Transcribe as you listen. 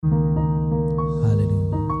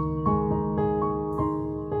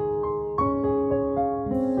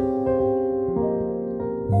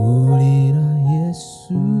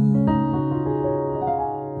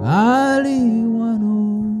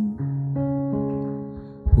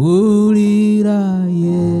Ulira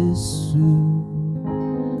Yesu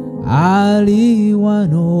ali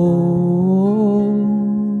wano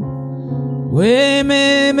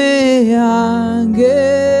wememe yange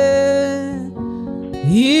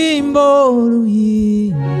imbo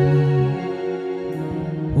luyimba.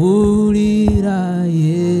 Ulira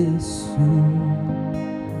Yesu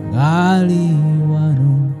ali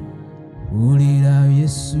wano. Ulira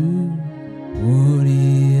Yesu,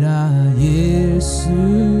 ulira Yesu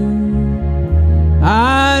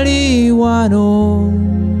ali wano.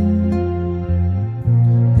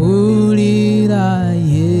 Ulira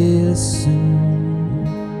Yesu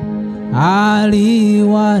ali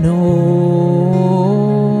wano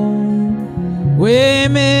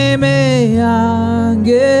wememe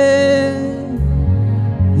yange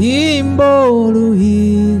imbo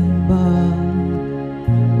luyimba.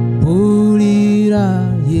 Ulira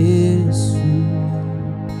Yesu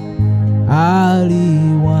ali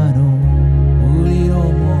wano. Ulira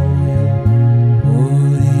moyo,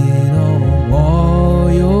 ulira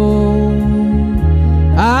moyo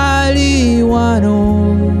ali wano.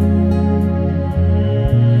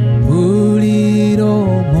 Ulira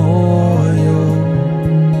moyo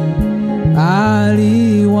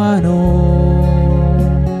ali wano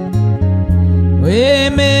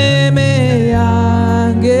wememe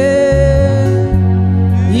yange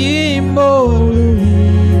imbo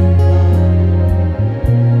luyimba.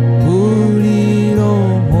 Ulira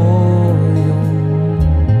moyo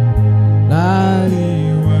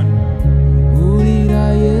ali wano. Ulira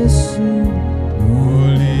Yesu,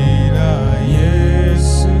 ulira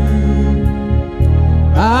Yesu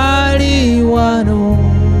ali wano.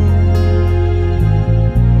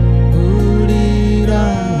 Ulira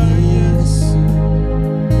Yesu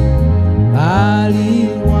ali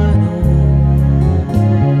wano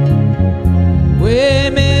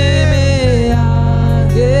wememe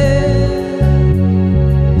yange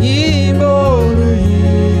imbo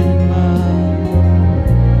luyimba.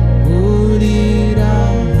 Ulira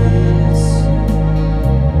Yesu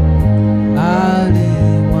ali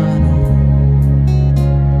wano.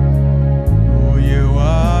 Oye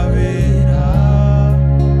wabera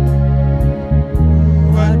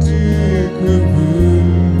watukuvu.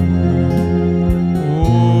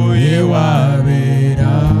 Oye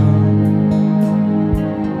wabera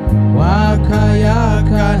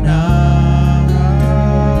wakayakana.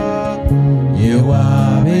 Ye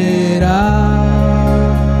wabera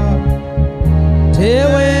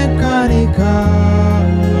tewenkanika.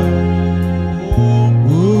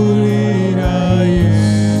 Ulira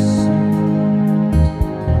Yesu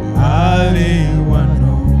ali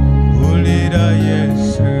wano. Ulira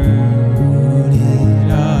Yesu,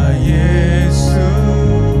 ulira Yesu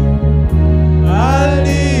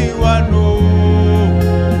ali wano.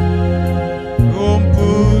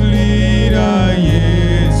 Ulira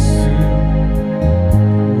Yesu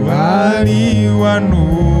ali wano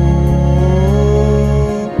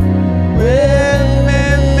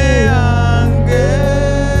wememe yange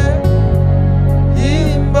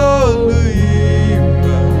imbo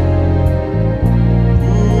luyimba.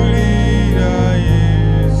 Ulira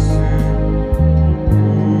Yesu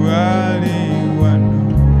ali wano.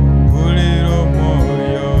 Ulira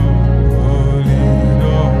moyo,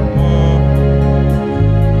 ulira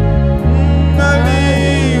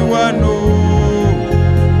ali wano.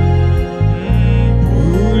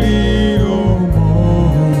 Ulira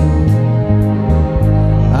moyo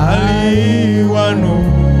ali wano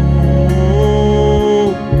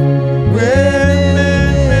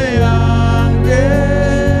wememe yange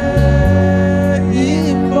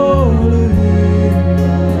imbo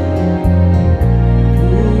luyimba.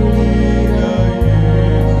 Ulira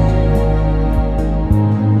Yesu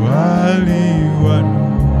ali wano.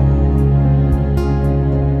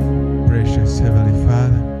 Precious Heavenly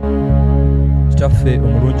Father, Kitaffe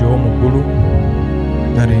omulungi ow'omuggulu,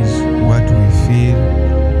 that is what we feel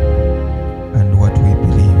and what we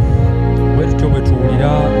believe, bwe tutyo bwe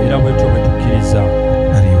tuwulira era bwe tutyo bwe tukkiriza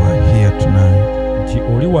that you are here tonight. nti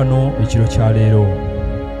oli wano ekiro kya leero,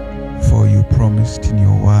 For you promised in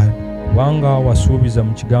your word, kubanga wasuubiza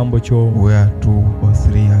mu kigambo kyo where 2 or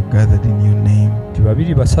 3 are gathered in your name, nti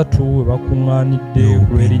 2 basatu bwe bakuŋŋaanidde you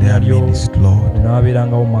ku will be in lw'erinnya their lyo midst, Lord.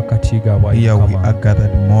 onaabeerangawo mu makkati gaabwe. Here we are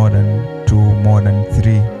gathered more than 2, more than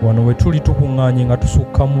 3, wano we tuli tukuŋŋaanye nga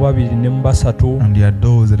tusukka mu 2 ne mu 3, and there are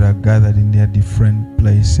those that are gathered in their different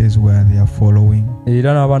places where they are following,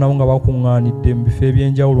 era n'abaana bo nga bakuŋŋaanidde mu bifo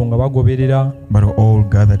eby'enjawulo nga bagoberera, but all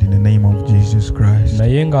gathered in the name of Jesus Christ.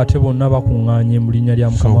 naye ng'ate bonna bakuŋŋaanye mu linnya lya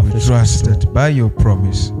Mukama So waffe we Yesu trust Kristo. that by your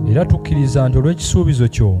promise, Era tukkiriza nti olw'ekisuubizo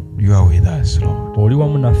kyo you are with us, Lord. oli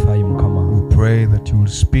wamu naffe, Ayi Mukama. We pray that you will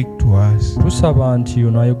speak to us tusaba nti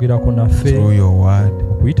onaayogerako naffe through your word.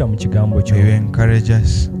 okuyita mu kigambo kyo May you encourage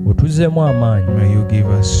us. otuzeemu amaanyi May you give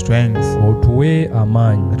us strength otuwe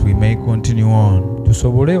amaanyi that we may continue on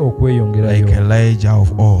tusobole okweyongerayo like Elijah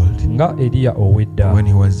of old, nga Eriya ow'edda when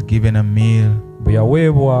he was given a meal bwe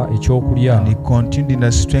yaweebwa ekyokulya and he continued in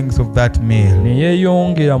the strength of that meal ne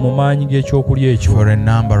yeeyongera mu maanyi g'ekyokulya ekyo for a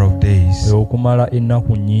number of days. okumala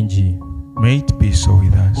ennaku nnyingi. May it be so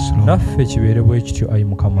with us, Lord. naffe kibeere bwe kityo ayi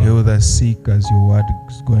Mukama. Heal the sick as your word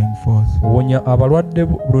is going forth. wonya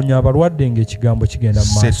abalwadde ng'ekigambo kigenda mu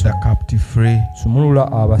Set maaso. the captive free.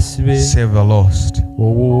 sumulula abasibe Save the lost.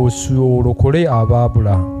 olokole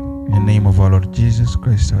abaabula. In the name of our Lord Jesus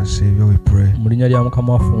Christ, our Savior, we pray. mu linnya lya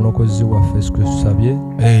Mukama waffe omulokozi waffe Yesu Kristo tusabye.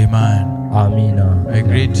 Amen. amiina. I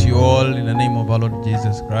greet you all in the name of our Lord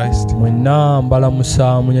Jesus Christ. mwenna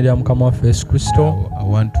mbalamusa mu linnya lya Mukama waffe Yesu Kristo. I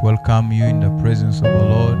want to welcome you in the presence of the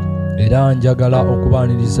Lord. era njagala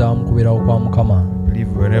okubaaniriza mu kubeerawo kwa Mukama. I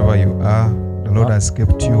believe wherever you are, the Lord has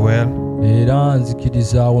kept you well. era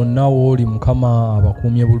nzikiriza wonna wooli Mukama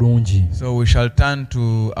abakuumye bulungi. So we shall turn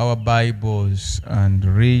to our Bibles and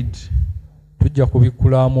read tujja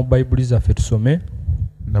kubikkula mu bayibuli zaffe tusome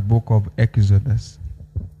the book of Exodus.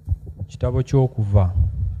 kitabo ky'okuva.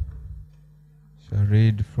 Shall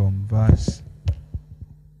read from verse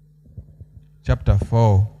chapter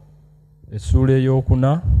 4. essuula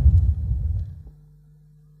ey'okuna.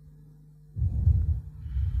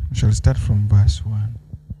 We shall start from verse 1.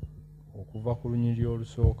 okuva ku lunyiriri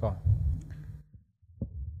olusooka.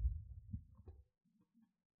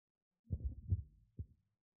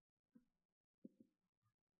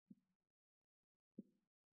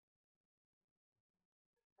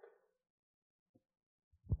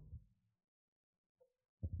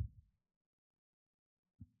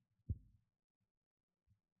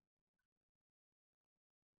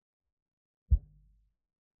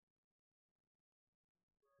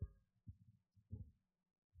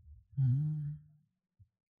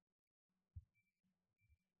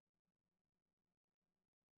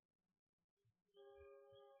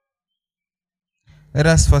 Let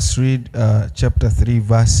us first read chapter 3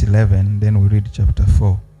 verse 11, then we read chapter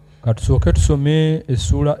 4. katusooke tusome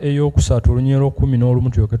essuula ey'okusatu olunyiriri lw'okumi n'olumu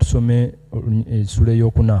tulyoke tusome essuula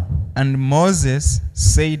ey'okuna. And Moses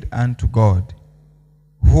said unto God,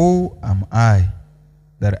 Who am I,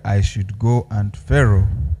 that I should go unto Pharaoh,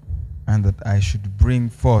 and that I should bring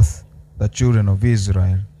forth the children of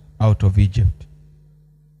Israel out of Egypt?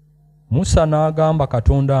 musa n'agamba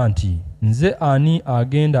katonda nti nze ani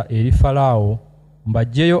agenda eri falaawo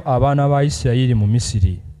mbaggyeyo abaana ba Isirayiri mu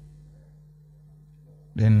Misiri.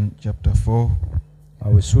 Then chapter 4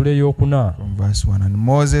 awo essuula ey'okuna. from verse 1. And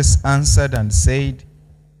Moses answered and said,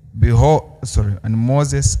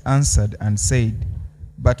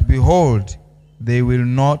 But behold, they will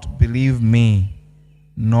not believe me,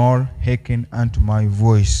 nor hearken unto my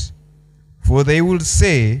voice. For they will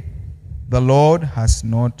say, The Lord has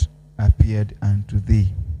not appeared unto thee.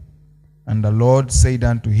 And the Lord said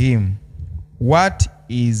unto him, What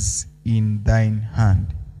is in thine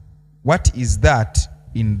hand? What is that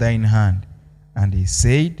in thine hand? And he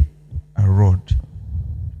said, A rod.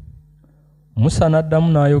 musa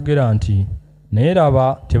n'addamu n'ayogera nti naye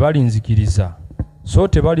laba tebalinzikiriza so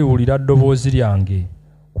tebaliwulira ddoboozi lyange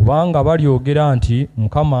kubanga balyogera nti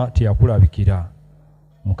Mukama teyakulabikira.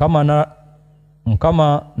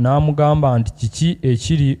 Mukama n'amugamba nti kiki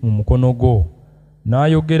ekiri mu mukono gwo?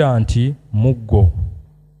 N'ayogera nti muggo.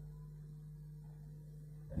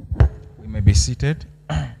 We may be seated.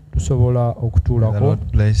 tusobola May the okutuulako.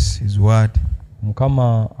 Lord bless his word.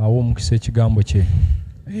 Mukama awa omukisa ekigambo kye.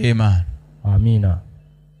 Amen. amiina.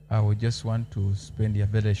 I would just want to spend a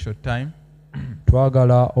very short time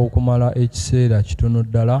twagala okumala ekiseera kitono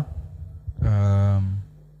ddala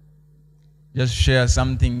just share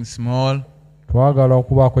something small, twagala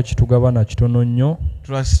okubaako kitugabana kitono nnyo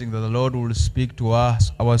trusting that the Lord will speak to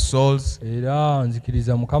us, our souls, era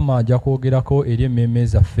nzikiriza Mukama ajja kwogerako eri emmeeme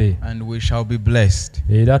zaffe and we shall be blessed.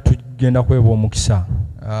 era tugenda kwebwa omukisa.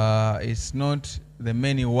 It's not the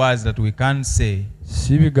many words that we can say,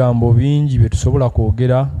 si bigambo bingi bye tusobola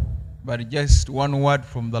kwogera but just one word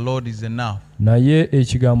from the Lord is enough. naye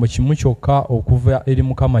ekigambo kimu kyokka okuva eri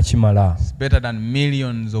Mukama kimala. It's better than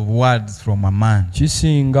millions of words from a man.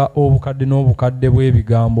 kisinga obukadde n'obukadde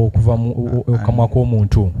bw'ebigambo okuva mu kamwa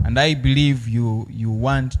k'omuntu. And I believe you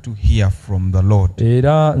want to hear from the Lord.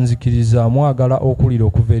 era nzikiriza mwagala okuwulira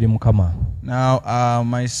okuva eri Mukama. Now,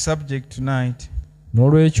 my subject tonight,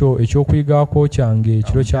 n'olwekyo ekyokuyigaako kyange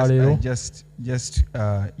ekiro kya leero just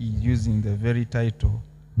using the very title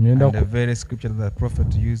ngenda and the very scripture that the prophet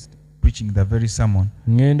used. preaching the very sermon.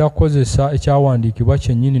 ngenda kukozesa ekyawandiikibwa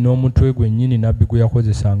kyennyini n'omutwe gwennyini nabbi gwe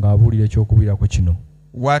yakozesanga abuulira ekyokubuulirako kino.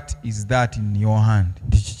 What is that in your hand?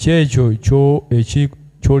 Nti kiki ekyo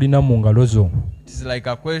ky'olina mu ngalo zo? It's like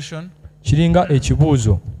a question, kiringa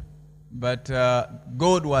ekibuuzo, but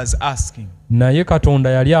God was asking. naye Katonda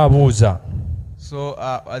yali abuuza. So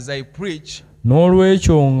as I preach,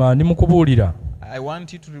 N'olwekyo nga ndi mu kubuulira, I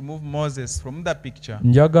want you to remove Moses from the picture,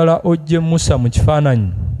 njagala ojje Musa mu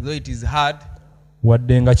kifaananyi, though it is hard,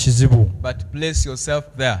 wadde nga kizibu, but place yourself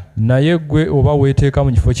there, naye gwe oba weeteeka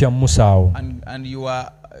mu kifo kya Musa awo, and you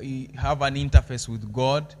have an interface with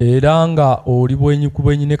God, era nga oli bwenyi ku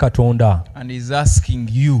bwenyi ne Katonda, and He's asking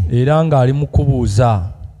you, era ng'ali mu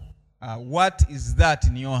kubuuza what is that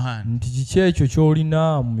in your hand? nti kiki ekyo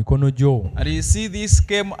ky'olina mu mikono gyo. And you see, this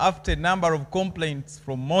came after a number of complaints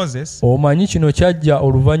from Moses. Omanyi kino kyajja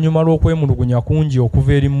oluvannyuma lw'okwemulugunya kungi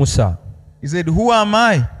okuva eri Musa, He said, who am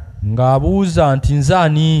I ng'abuuza nti nze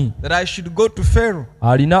ani that I should go to Pharaoh,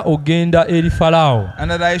 alina ogenda eri Falaawo,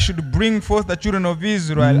 and that I should bring forth the children of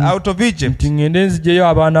Israel out of Egypt? nti ngende nziggyeyo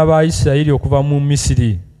abaana ba Isirayiri okuva mu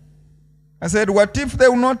Misiri. I said, what if they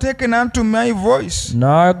will not hearken unto my voice?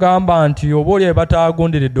 N'agamba nti oba oli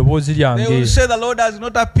bataagondera eddoboozi They will lyange, say, the Lord has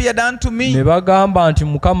not appeared unto ne me. bagamba nti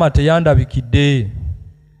Mukama teyandabikidde.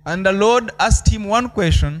 And the Lord asked him one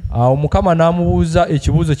question, Awo Mukama n'amubuuza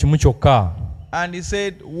ekibuuzo kimu kyokka, and he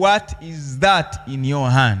said, what is that in your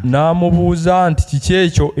hand? n'amubuuza nti kiki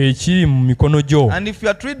ekyo ekiri mu mikono gyo. And if you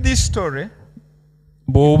had read this story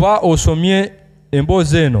Bw'oba osomye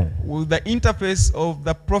emboozi eno with the interface of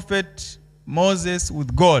the prophet Moses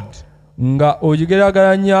with God nga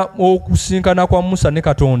ogigeraageranya okusinkana kwa Musa ne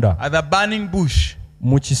Katonda at the burning bush,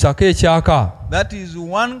 mu kisaka ekyaka, that is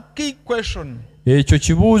one key question ekyo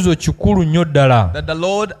kibuuzo kikulu nnyo ddala, that the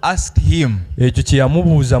Lord asked him. ekyo kye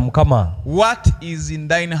yamubuuza Mukama, What is in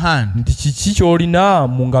thine hand? nti kiki ky'olina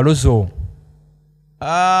mu ngalo zo.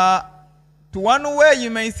 To one way you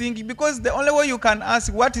may think, because the only way you can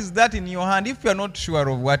ask what is that in your hand if you are not sure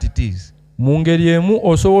of what it is. Mu ngeri emu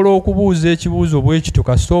osobola okubuuza ekibuuzo bwe kityo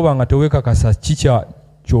kasita oba nga teweekakasa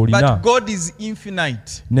ky'olina. But God is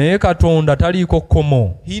infinite. Naye Katonda taliiko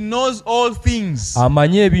kkomo, He knows all things.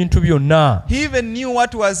 amanyi ebintu byonna, He even knew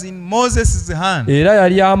what was in Moses' hand. era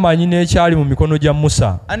yali amanyi n'ekyali mu mikono gya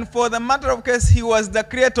Musa, And for the matter of case, he was the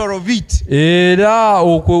creator of it. era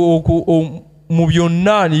mu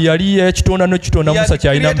byonna yali yakitonda n'ekitonda He had Musa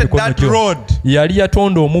kyalina mu created mikono that gyo. road. Yali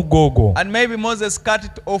yatonda omuggo ogwo, And maybe Moses cut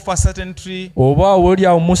it off a certain tree. oba oli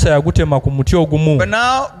awo Musa yagutema ku muti ogumu. But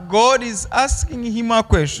now God is asking him a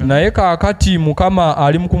question. Naye kaakati Mukama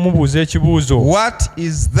ali mu kumubuuza ekibuuzo, What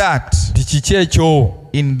is that ti kiki ekyo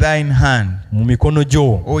in thine hand, mu mikono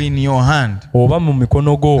gyo or in your hand? oba mu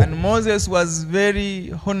mikono go. And Moses was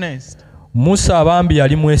very honest. Musa abambi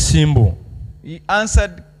yali mwesimbu, He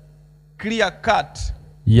answered clear cut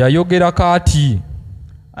yayogera kaati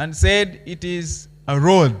and said, it is a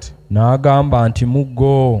road. n'agamba nti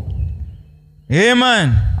muggo.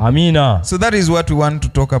 Amen. Amiina. So that is what we want to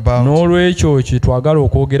talk about. N'olwekyo kye twagala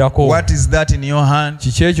okwogerako, What is that in your hand?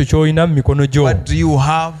 kiki ekyo ky'olina mu mikono gyo, What do you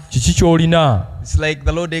have? kiki ky'olina. It's like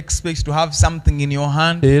the Lord expects to have something in your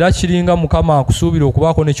hand. Era kiringa Mukama akusuubira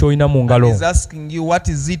okubaako ne ky'olina mu And ngalo, He's asking you, what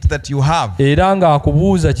is it that you have? era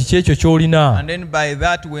ng'akubuuza kiki ekyo ky'olina. And then by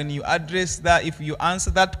that, when you address that, if you answer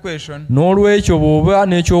that question, N'olwekyo bw'oba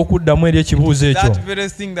n'ekyokuddamu eri ekibuuzo ekyo, that very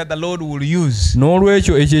thing that the Lord will use.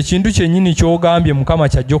 n'olwekyo ekyo ekintu kyennyini ky'ogambye Mukama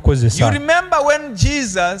ky'ajja You okukozesa. remember when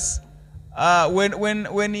Jesus,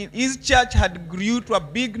 when his church had grew to a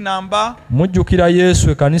big number, Mujjukira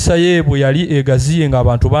Yesu ekkanisa ye bwe yali egaziye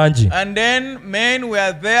ng'abantu bangi, and then men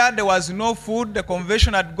were there was no food, the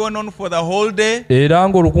convention had gone on for the whole day, era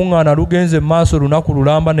ng'olukuŋŋaana lugenze mu maaso lunaku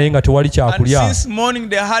lulamba naye nga tewali and kyakulya. since morning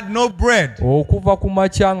they had no bread. Okuva ku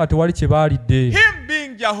makya nga tewali kye baalidde. Him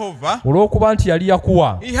being Jehovah, Olw'okuba nti yali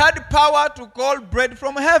yakuwa, he had power to call bread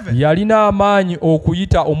from heaven, yalina amaanyi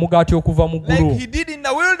okuyita omugaati okuva mu like ggulu he did in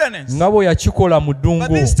the wilderness. nga bwe yakikola mu But ddungu.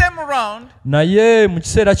 this time around, Naye mu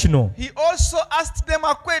kiseera kino, he also asked them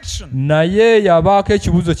a question. naye yabaako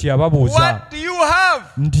ekibuuzo kye yababuuza What do you have?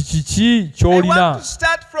 nti kiki I ky'olina. want to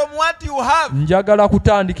start from what you have, Njagala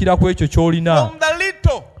kutandikira ku ekyo ky'olina, from the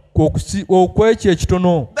little. okwekyo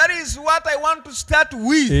ekitono, That is what I want to start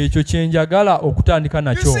with. ekyo kye njagala okutandika You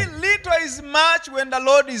nakyo. see, little is much when the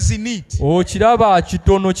Lord is in it. Okiraba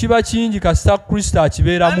kitono kiba kingi kasita Kristo And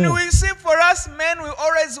akibeeramu. we see for us men, we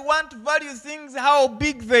always want to value things how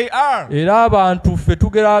big they are. Era abantu ffe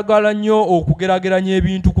tugeragala nnyo okugerageranya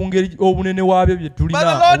ebintu ku ngeri obunene waabyo bye But tulina the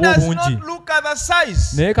Lord oba does obungi. not look at the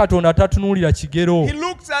size. Naye Katonda tatunuulira kigero, He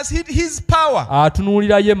looks at his power.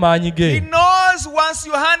 atunuulira ye maanyi He ge. knows knows once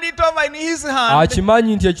you hand it over in his hand,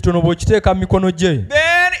 akimanyi nti ekitono bw'okiteeka mu mikono gye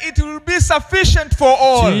then it will be sufficient for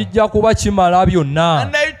all. kijja kuba kimala byonna.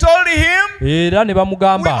 And they told him, Era ne we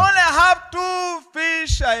bamugamba only have 2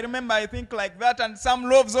 fish, I remember, I think like that, and some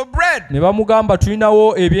loaves of bread. ne bamugamba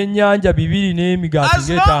tulinawo ebyennyanja 2 n'emigaati As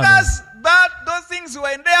long ng'etaano. as those things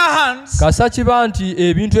were in their hands, Kasa kiba nti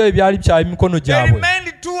ebintu ebyo byali bikyali mu mikono they gyabwe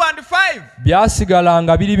remained 2 and 5.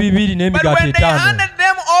 byasigalanga 2 But n'emigaati when they 5. handed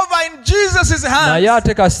them over in Jesus' Naye hands,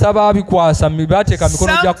 ate kasita baabikwasa baateeka mu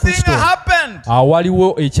mikono gya something Kristo, happened.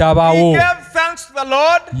 awaliwo He ekyabaawo. gave thanks to the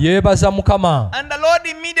Lord, Yeebaza Mukama. and the Lord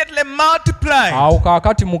immediately multiplied. Awo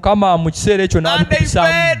kaakati Mukama mu kiseera ekyo And they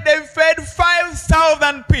n'abikubisaamu. fed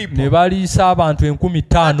 5,000 people. Ne baliisa abantu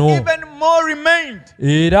 5,000. Even more remained.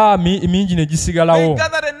 Era mingi ne They gisigalawo.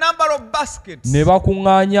 gathered a number of baskets. Ne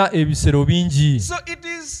bakuŋŋaanya ebisero bingi. So it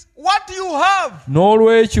is what you have,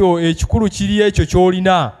 N'olwekyo ekikulu kiri ekyo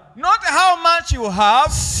ky'olina. not how much you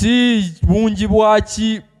have, Si bungi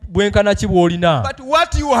bwaki bwenkana ki bw'olina, but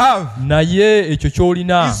what you have naye ekyo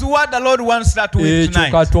ky'olina is what the Lord wants that with ekyo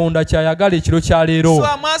tonight. Katonda ky'ayagala ekiro kya leero. So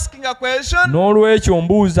I'm asking a question. N'olwekyo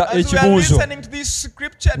mbuuza As we are ekibuuzo listening to this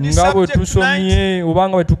scripture, this nga bwe subject tonight, tusomye oba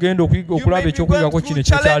nga bwe tugenda okulaba eky'okwigako kino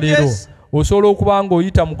ekiro kya leero. Osobola okuba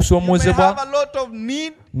ng'oyita mu you may kusoomozebwa have a lot of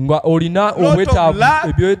need. nga olina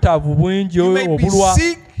ebyetaavu bingi You may be obulwa.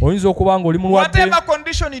 sick. Oyinza okuba ng'oli mulwadde. Whatever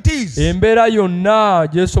condition it is, the Embeera yonna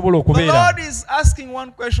gy'esobola okubeera. Lord is asking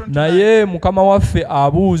one question tonight. Naye Mukama waffe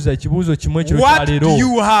abuuza ekibuuzo kimu ekiro kya What do leero.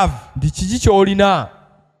 you have? Nti kiki ky'olina?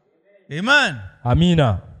 Amen.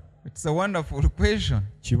 Amiina. It's a wonderful question.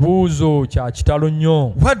 Kibuuzo kya kitalo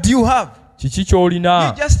nnyo. What do you have? Kiki ky'olina?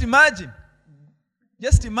 You just imagine.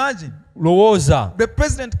 Just imagine. Lowooza The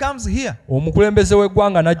president comes here omukulembeze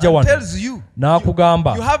w'eggwanga n'ajja and wano tells you,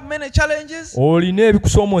 n'akugamba you have many challenges. olina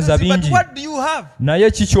ebikusoomooza But bingi, what do you have?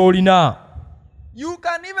 naye ki ky'olina? You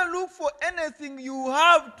can even look for anything you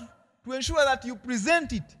have to ensure that you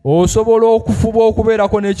present it. Osobola okufuba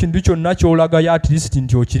okubeerako n'ekintu kyonna ky'olagayo at least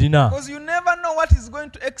nti okirina, Because you never know what is going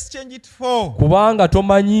to exchange it for. kubanga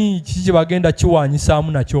tomanyi kiki kye bagenda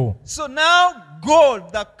kiwaanyisaamu nakyo. So now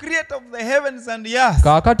God, the creator of the heavens and the earth,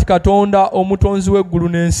 Kaakati Katonda omutonzi w'eggulu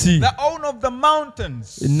n'ensi, the owner of the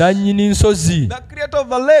mountains, nannyini nsozi, the creator of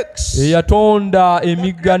the lakes, eyatonda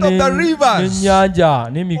emigga The creator of the rivers, n'ennyanja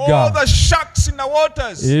all n'emigga, the sharks in the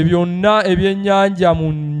waters, byonna ebyennyanja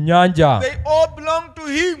mu nnyanja, they all belong to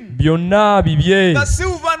him. byonna bibye. The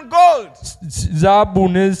silver and gold, Zaabu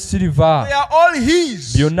ne siliva they are all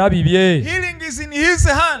his. byonna bibye. Healing is in his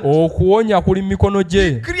hand. Okuwonya kuli mu mikono gye.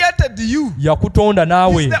 He created you. Yakutonda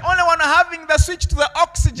naawe. He's the only one having the switch to the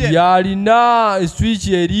oxygen. Y'alina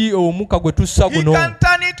eswiki eri omukka gwe tussa He guno. can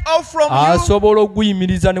turn it off from you. Asobola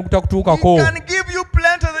okuguyimiriza ne He gutakutuukako. can give you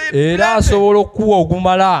plenty. Era asobola okukuwa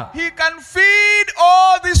ogumala. He can feed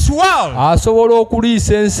all this world. Asobola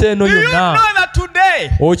okuliisa ensi eno Do you know yonna. that today,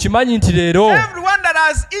 Okimanyi nti leero everyone that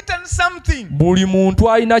has eaten something, buli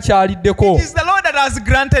muntu alina ky'aliddeko it is the Lord that has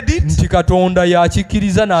granted it. nti Katonda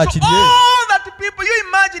yakikkiriza So n'akirye. all that people, you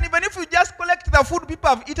imagine, even if you just collect the food people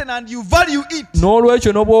have eaten and you value it,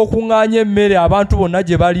 N'olwekyo n'oba okuŋŋaanya emmere abantu bonna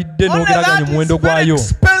gye balidde only n'ogeraganya that omuwendo is very gwayo.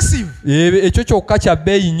 expensive. Ekyo kyokka kya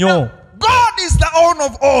bbeeyi nnyo. God is the owner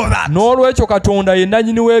of all that. N'olwekyo Katonda ye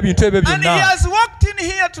nannyini w'ebintu ebyo And he byonna. has walked in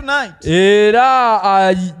here tonight Era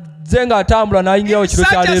azze ng'atambula n'ayingirawo in kiro kya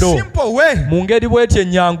such a leero simple way. mu ngeri bw'etyo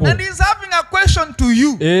ennyangu. And he's having a question to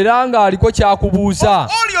you. Era ng'aliko kyakubuuza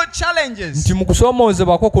All your challenges. nti mu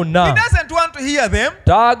kusoomoozebwako He kwonna doesn't want to hear them,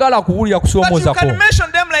 taagala kuwulira but you kusoomooza can ko.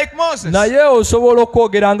 mention them like Moses. Naye osobola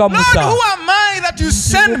okwogera nga Lord, Musa. who am I that you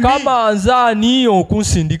send me? Mukama nze ani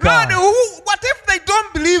okunsindika? Lord, what if they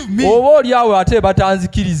don't believe me? Oba oli awo ate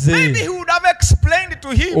batanzikirize. Maybe he would have explained it to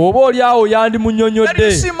him. Oba oli awo That you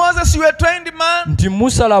yandimunnyonnyodde see, Moses, you are a trained man. nti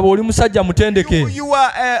Musa laba oli musajja mutendeke, You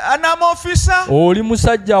are an army officer. oli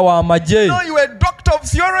musajja wa magye, No, you are a doctor of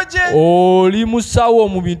theology. oli musawo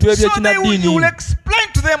mu bintu So you will eby'ekinnaddiini. explain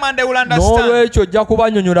to them and they will understand. N'olwekyo ojja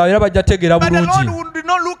kubannyonnyola era bajja tegeera But the Lord bulungi. did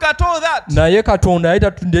not look at all that. Naye Katonda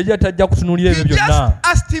yali tajja kutunuulira He ebyo just byonna.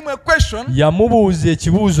 asked him a question Yamubuuza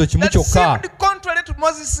ekibuuzo kimu that kyokka seemed contrary to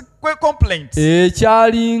Moses' complaints.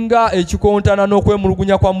 ekyalinga ekikontana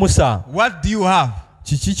n'okwemulugunya kwa Musa. What do you have?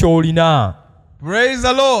 Kiki ky'olina? Praise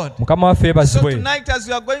the Lord. Mukama waffe So yeebazibwe. tonight, as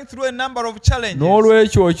we are going through a number of challenges,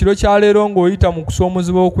 N'olwekyo ekiro kya leero ng'oyita mu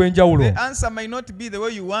kusoomoozebwa okw'enjawulo, the answer may not be the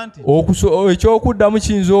way you want it. ekyokuddamu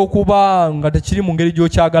kiyinza okuba nga tekiri mu ngeri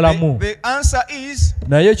gy'okyagalamu, The answer is,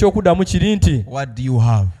 naye ekyokuddamu kiri nti what do you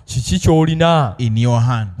have? kiki ky'olina in your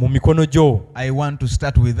hand? mu mikono gyo? I want to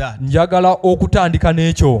start with that. Njagala okutandika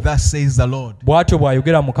n'ekyo. Thus says the Lord. Bw'atyo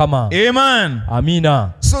bw'ayogera Mukama. Amen.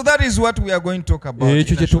 Amiina. So that is what we are going to talk about.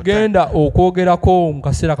 Ekyo kye tugenda okwogerako mu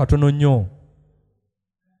kaseera katono nnyo.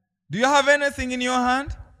 Do you have anything in your hand?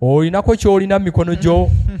 Olinako ky'olina mu mikono gyo?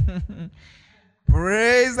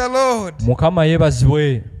 Praise the Lord. Mukama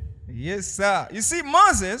yeebazibwe. Yes, sir. You see,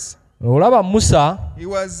 Moses, olaba Musa he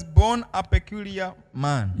was born a peculiar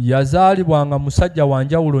man, yazaalibwa nga musajja wa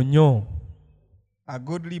njawulo nnyo, a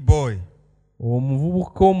godly boy,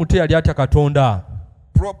 omuvubuka omuto yali atya Katonda,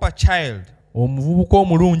 proper child, omuvubuka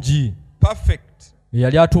omulungi perfect.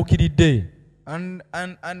 eyali atuukiridde.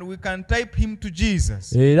 And we can type him to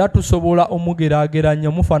Jesus. Era tusobola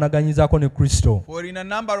omugeraageranya mufaanaganyizaako ne Kristo. For in a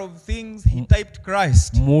number of things he typed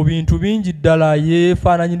Christ. Mu bintu bingi ddala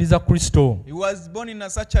yeefaananyiriza Kristo. He was born in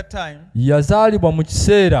such a time Yazaalibwa mu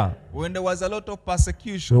kiseera when there was a lot of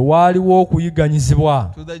persecution bwe waaliwo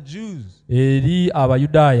okuyiganyizibwa to the Jews eri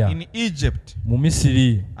Abayudaaya in Egypt. mu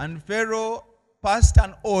Misiri. And Pharaoh passed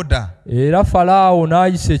an order Era Falaawo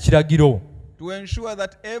n'ayisa ekiragiro to ensure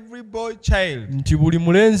that every boy child nti buli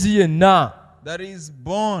mulenzi yenna that is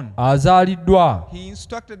born, azaaliddwa, he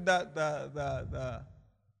instructed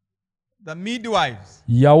the midwives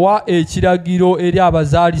yawa ekiragiro eri to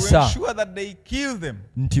abazaalisa ensure that they kill them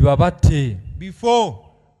nti babatte before.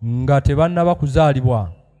 nga tebannaba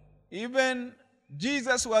kuzaalibwa. Even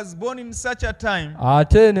Jesus was born in such a time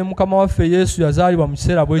Ate ne Mukama waffe Yesu yazaalibwa mu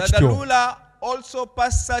kiseera bwe that the kityo ruler also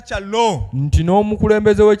passed such a law nti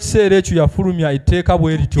n'omukulembeze w'ekiseera ekyo yafulumya etteeka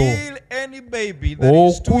bwe to lityo kill any baby that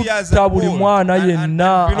is 2 years okutta old buli mwana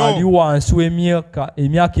yenna ali below. wansi w'emyaka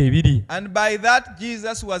 2. And by that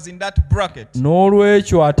Jesus was in that bracket.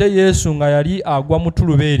 N'olwekyo ate Yesu nga yali agwa mu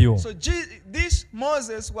ttuluba eryo. So this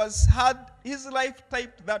Moses had his life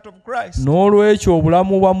typed that of Christ. N'olwekyo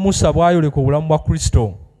obulamu bwa Musa bwayoleka obulamu bwa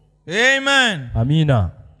Kristo. Amen.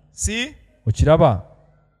 Amiina. See? Okiraba?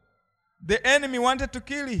 The enemy wanted to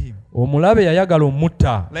kill him Omulabe yayagala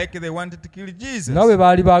omutta like they wanted to kill Jesus. nga bwe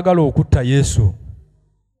baali baagala okutta Yesu.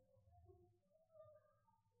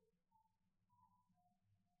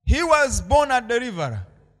 He was born a deliverer.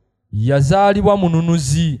 Yazaalibwa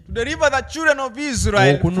mununuzi To deliver the children of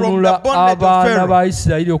Israel from the okununula bondage of abaana Pharaoh. ba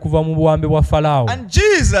Isirayiri okuva mu buwambe bwa Falaawo. And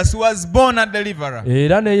Jesus was born a deliverer.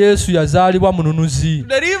 Era ne Yesu yazaalibwa mununuzi To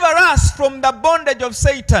deliver us from the bondage of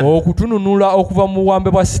Satan. okutununula okuva mu buwambe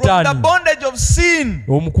bwa From the Sitaani, bondage of sin.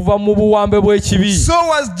 okuva mu buwambe bw'ekibi. So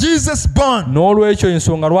was Jesus born. N'olwekyo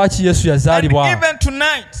ensonga lwaki Yesu And yazaalibwa. even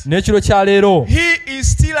tonight, N'ekiro kya leero he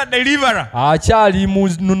is still a deliverer. akyali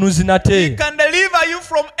mununuzi He nate. can deliver you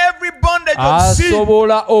from every bondage of sin.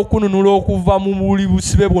 Asobola okununula okuva mu buli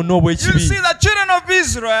busibe bwonna You obw'ekibi. see, the children of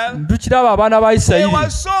Israel, Tukiraba abaana ba they Isirayiri were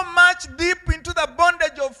so much deep into the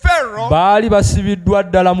bondage of Pharaoh. baali basibiddwa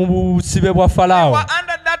ddala mu busibe bwa They Falaawo were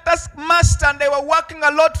under that taskmaster and they were working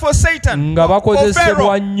a lot for Satan, nga for bakozesebwa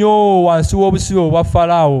Pharaoh. nnyo wansi w'obusibe obwa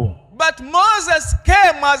Falaawo. But Moses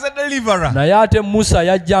came as a deliverer. Naye ate Musa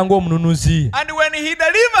yajja ng'omununuzi. And when he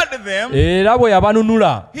delivered them, Era bwe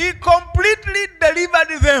yabanunula, he completely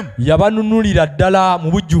delivered them. yabanunulira ddala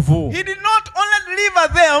mu bujjuvu. He did not only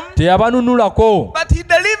deliver them, Teyabanunulako, but he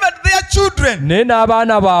delivered their children. naye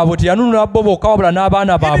n'abaana baabwe teyanunula bo bokka wabula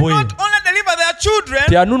n'abaana He did baabwe. not only deliver their children,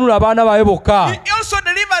 Teyanunula baana baabwe bokka, he also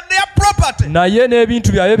delivered their property. naye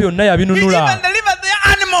n'ebintu byabwe byonna He even yabinunula. delivered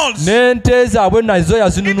their animals. N'ente zaabwe nazo It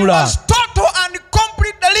yazinunula. was total and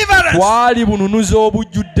complete deliverance. Kwali bununuzi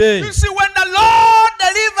obujjudde. You see, when the Lord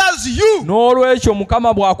delivers you, N'olwekyo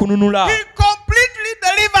Mukama bw'akununula, he completely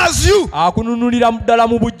delivers you akununulira ddala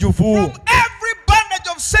mu bujjuvu from every bondage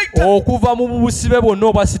of Satan. okuva mu busibe bwonna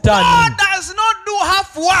obwa God Sitaani. does not do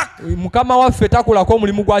half work. Mukama waffe takolako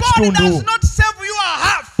omulimu gwa God kitundu. does not save you a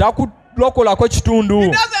half. Takulokolako kitundu. He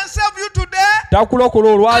doesn't save you today, Takulokola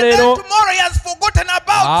and then olwaleero tomorrow he has forgotten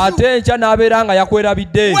about you. ate enkya n'abeera nga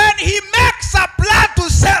yakwerabidde. When he makes a plan to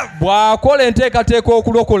save, Bw'akola enteekateeka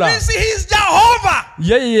okulokola, you see, he's Jehovah.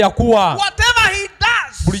 ye ye yakuwa. Whatever he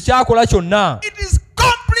does, Buli kyakola kyonna it is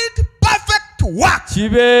complete, perfect work.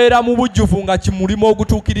 kibeera mu bujjuvu nga kimulimu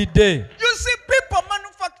ogutuukiridde. You see, people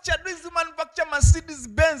manufacture Mercedes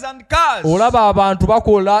Benz and cars. Olaba abantu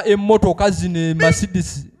bakola emmotoka zino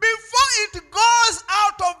Mercedes Before it goes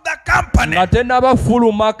out of the company, nga tennaba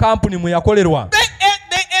fuluma kampuni mwe yakolerwa.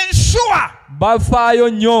 they ensure Bafaayo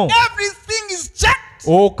nnyo everything is checked,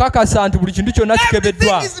 okakasa nti buli kintu kyonna everything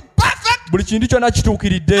kikebeddwa, is perfect, buli kintu kyonna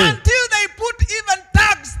kituukiridde. until they put even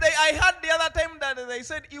tags. I heard the other time that they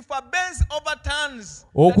said if a Benz overturns,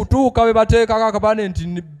 Okutuuka bwe bateekako akapande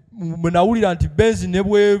nti nawulira nti benzi ne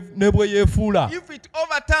bwe yeefuula if it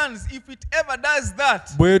overturns, if it ever does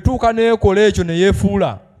that, bw'etuuka n'ekola ekyo ne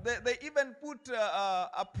yeefuula they even put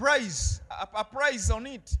a prize on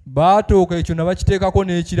it. baatooka ekyo ne bakiteekako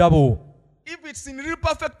n'ekirabo If it's in real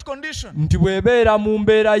perfect condition. nti bw'ebeera mu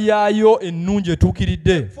mbeera yaayo ennungi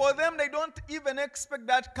etuukiridde For them, they don't even expect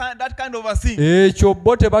that kind of a thing. ekyo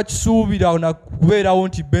bo tebakisuubira na kubeerawo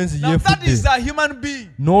nti benzi Now that is yeefudde a human being.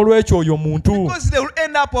 n'olwekyo oyo muntu Because they will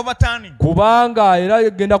end up overturning. kubanga era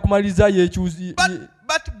egenda kumaliriza yeekyuzi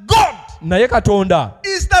But God naye katonda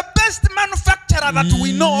is the best manufacturer that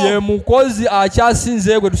we know ye of. mukozi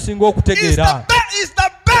akyasinze gwe tusinga Is okutegeera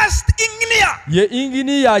the best engineer. ye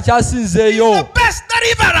inginiya Is akyasinzeeyo the best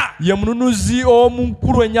deliverer. ye mununuzi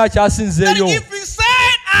omukulu ennyo That akyasinzeeyo if he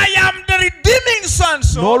said, I am the redeeming so and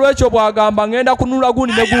so, n'olwekyo bw'agamba ngenda kununula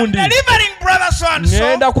gundi ne I am gundi delivering brother so and so,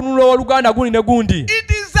 ngenda kununula oluganda gundi ne gundi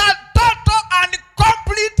it is a total and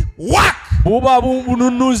complete work. buba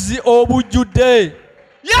bununuzi obujjudde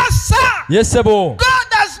Yes, sir. yesebo God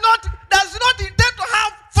does not intend to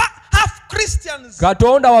have half Christians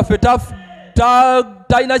katonda waffe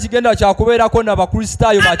talina kigenda kyakubeerako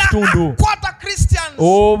n'abakristaayo ba and kitundu quarter Christians.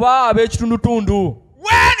 oba ab'ekitundutundu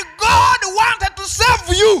When God wanted to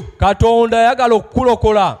save you, katonda yagala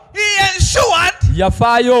okukulokola He ensured,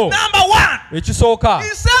 yafaayo number one, ekisooka He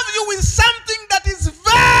saved you with something that is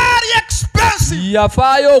very expensive.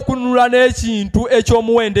 yafaayo okununula n'ekintu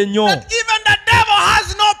eky'omuwendo ennyo That even the devil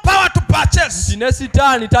has no power to purchase. nti ne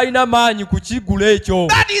sitaani talina maanyi ku kigula ekyo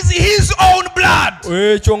That is His own blood.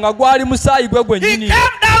 ekyo nga gwali musaayi gwe He gwennyini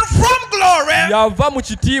came down from glory yava mu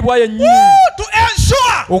kitiibwa yennyini to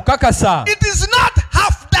ensure okakasa it is not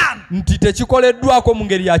half done. nti tekikoleddwako mu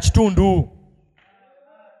ngeri ya kitundu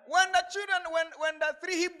When the children, when the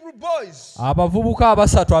three Hebrew boys, abavubuka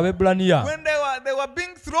abasatu ab'ebbulaniya when they were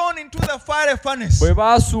being thrown into the fiery furnace. bwe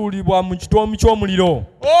baasuulibwa mu kitoomi ky'omuliro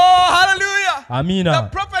Oh, hallelujah. The amiina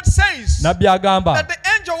prophet says nabbi agamba that the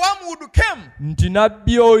angel Wormwood came nti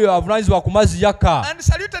nabbi oyo avunaanyizibwa ku mazzi yakka and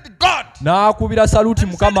saluted God. n'akubira saluuti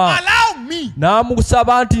And said, mukama allow me.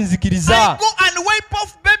 n'amusaba nti I nzikiriza go and wipe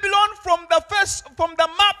off Babylon from the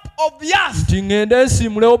map of the earth. nti ŋŋende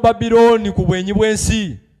nsiimulewo babirooni ku bwenyi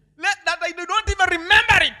bw'ensi That I don't even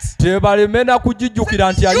remember it. tebaleme na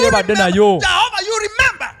kugijjukira nti yali ebadde nayo Jehovah, you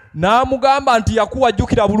remember. n'amugamba nti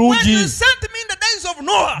yakuwajjukira When bulungi you sent me in the days of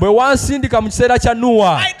Noah, bwe wansindika mu kiseera kya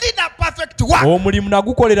nuwa I did a perfect work. omulimu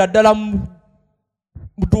nagukolera ddala mu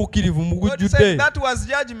butuukirivu mu God said gujjudde that was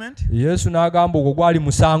judgment. yesu n'agamba ogwo gwali But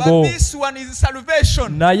musango this one is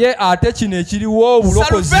salvation. naye ate kino ekiriwo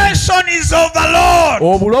obulokozi Salvation is of the Lord.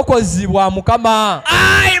 obulokozi bwa mukama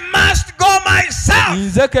I must go myself.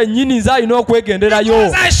 nze kennyini nze alina okwegenderayo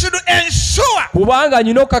Because I should ensure kubanga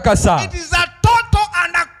nyina okukakasa it is a total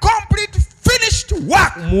and a complete finished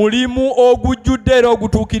work. mulimu ogujjudde era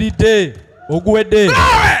ogutuukiridde oguwedde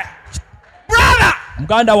Glory! Brother,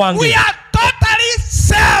 muganda we wange are totally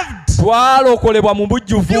saved. twalokolebwa mu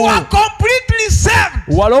bujjuvu You are completely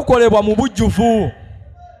saved. walokolebwa mu bujjuvu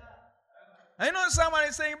I know someone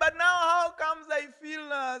is saying, but now how comes I feel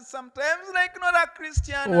sometimes like not a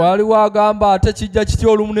Christian? waliwo agamba ate kijja kitya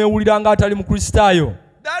olumu neewulira nga atali mu kristaayo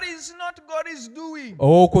That is not God is doing.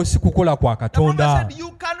 okwo si kukola kwa The prophet katonda said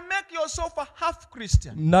you can make yourself a half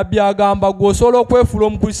Christian. nabbi agamba gw'osobola okwefuula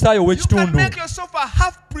omukristaayo You can ow'ekitundu make yourself a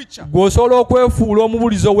half preacher. gw'osobola okwefuula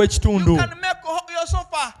omubulizi You ow'ekitundu can make yourself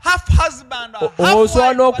a half husband, a half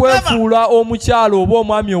osobola wife, whatever. n'okwefuula omukyalo oba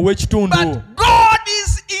omwami ow'ekitundu But God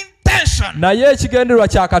is intention. naye ekigendererwa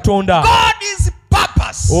kya katonda God is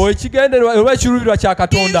purpose. ekigendererwa oba ekiruubirirwa kya Is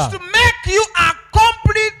katonda to make you a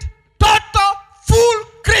complete, total, full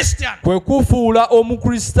Christian. kwe kufuula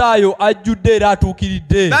omukristaayo ajjudde era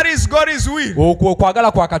atuukiridde That is God's will. okwo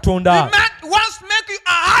okwagala kwa He katonda wants to make you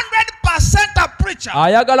 100% a preacher.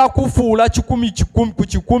 ayagala kufuula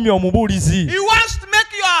 100% omubuulizi He wants to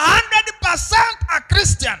make you 100% a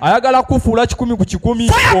Christian. ayagala kufuula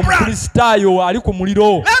 100% Firebrand. omukristaayo ali ku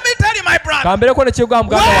muliro Let me tell you, my brother. kambereko ne kyegwa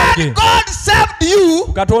muganda When wange God saved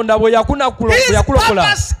you, katonda bwe His yakulokola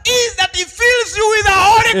purpose is that He fills you with the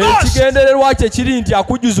Holy Ghost. ekigendererwa kye kiri nti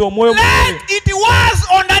akujjuza omwoyo mutukuvu Like it was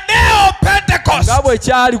on the day of Pentecost. nga bwe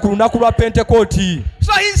kyali ku lunaku lwa pentekooti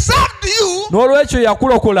So He saved you n'olwekyo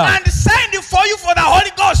yakulokola and signed for you for the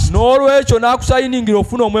Holy Ghost. n'olwekyo n'akusayiningira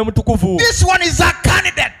ofuna omwoyo mutukuvu This one is a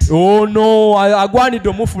candidate. ono agwanidde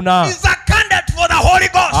omufuna He's a candidate for the Holy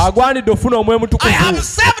Ghost. agwanidde ofuna omwoyo I mutukuvu have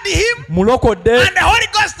saved him, mulokodde and the Holy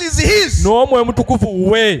Ghost is his. n'omwoyo mutukuvu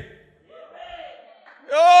wuwe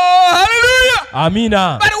Oh, hallelujah.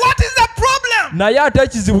 amiina But what is the problem? naye ate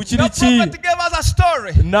ekizibu The kiri ki prophet gave us a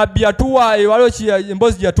story nabbi yatuwa waliwo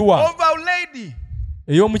emboozi gye yatuwa of a lady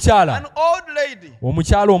ey'omukyala an old lady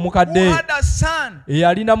omukyala who omukadde had a son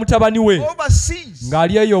eyalina mutabani we overseas.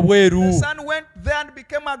 ng'ali eyo The bweru. son went there and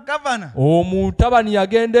became a governor. Omutabani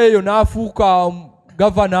yagenda eyo n'afuuka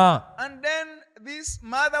gavana. And then this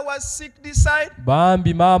mother was sick this side.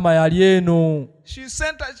 Bambi maama yali eno. She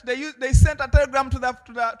sent they sent a telegram to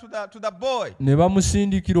the boy Ne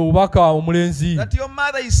bamusindikira obubaka omulenzi. that your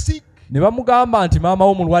mother is sick. Ne bamugamba nti maama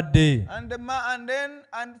wo mulwadde. And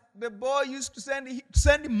the boy used to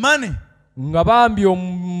send money. Nga bambi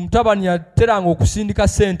omutabani yateranga okusindika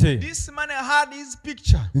sente. This money had his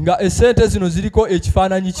picture. Nga esente zino ziriko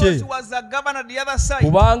ekifaananyi Because he kye. was a governor the other side.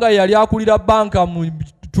 Kubanga yali akulira banka mu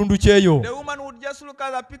kitundu kyeyo. The woman would just look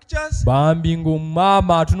at the pictures. Bambi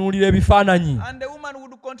ng'omaama atunuulira ebifaananyi. And the woman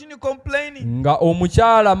would continue complaining. Nga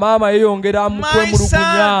omukyala maama yeeyongera mu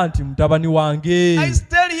kwemulugunya nti mutabani wange. I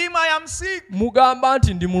tell him I am sick. Mugamba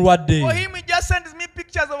nti ndi mulwadde. For him he just sends me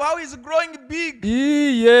pictures of how he's growing big.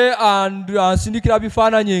 Ye ansindikira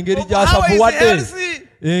bifaananyi engeri Of how he's gy'asavuwadde. healthy.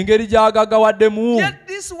 Engeri gy'agaggawaddemu. Yet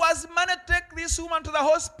this was money take this woman to the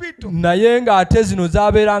hospital. Naye ng'ate zino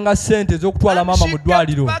zaabeeranga ssente ez'okutwala And maama she mu kept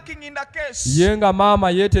ddwaliro. packing in the case. Ye nga maama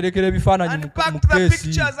yeeterekera ebifaananyi mu And packed the keesi.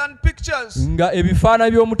 pictures and pictures. Nga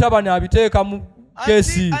ebifaananyi by'omutabani abiteeka mu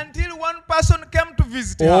keesi. Until one person came to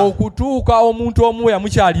visit her. Okutuuka omuntu omu we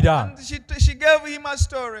yamukyalira. And she gave him a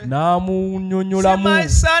story. See, N'amunnyonnyolamu. my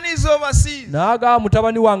son is overseas. N'agamba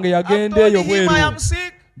mutabani wange I yagenda told eyo him I bweru. am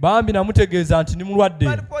sick. Bambi namutegeeza nti ni mulwadde.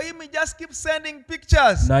 But for him he just keeps sending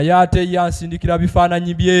pictures. Naye ate yansindikira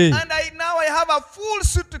bifaananyi bye. And now I have a full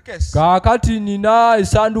suitcase Kaakati nina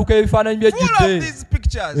essanduuko y'ebifaananyi bye full of ejjudde. these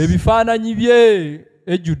pictures. Ebifaananyi bye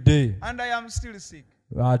ejjudde. And I am still sick.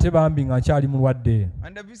 Ate bambi nga nkyali mulwadde.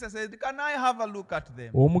 And the visitor said, can I have a look at them?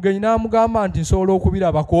 Omugenyi n'amugamba nti nsobola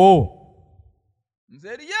okubirabako. He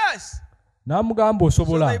said, yes. N'amugamba So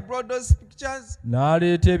osobola. they brought those pictures.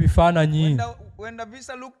 N'aleeta ebifaananyi. When the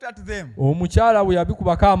visitor looked at them, Omukyala bwe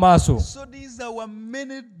yabikubako amaaso. so these were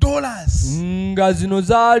many dollars. Nga zino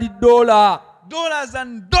zaali dola. Dollars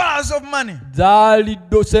and dollars of money. Zaali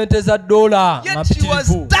sente za dola Yet she was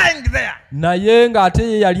mapitirivu. dying there. Naye ng'ate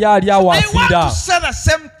ye yali ali awo I want afiira. to say the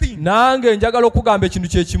same thing. Nange njagala okugamba ekintu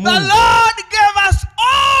kye kimu. The Lord gave us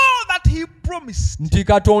all that He promised. Nti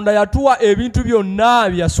Katonda yatuwa ebintu byonna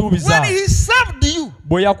bye yasuubiza. When He saved you,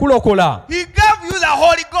 Bwe yakulokola, He gave you the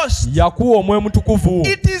Holy Ghost. yakuwa Omwoyo Mutukuvu.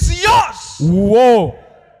 It is yours. Wo.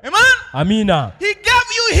 Amen. Amina. He gave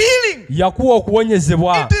you healing. Yakuwa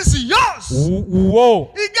okuwonyezebwa. It is yours.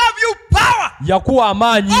 Wo. He gave you power Yakuwa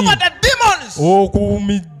amaanyi over the demons. ku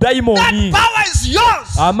midayimooni. That power is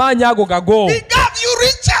yours. Amaanyi ago gago. He gave you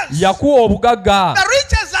riches. Yakuwa obugagga. The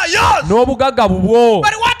riches are yours. N'obugagga bubwo.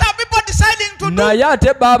 But what are people deciding to do? Naye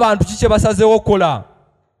ate bo abantu ki kye basazeewo okukola?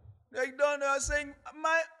 They are saying,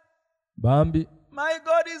 Bambi my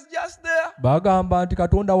God is just there. bagamba nti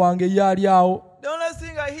Katonda wange ye ali awo. The only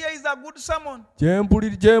thing I hear is a good sermon. Kye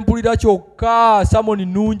mpulira kyokka samoni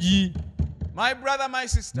nnungi. My brother, my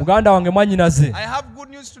sister, Muganda wange mwannyinaze. I have good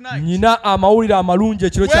news tonight. Nyina amawulire amalungi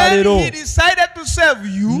ekiro kya leero. When He decided to save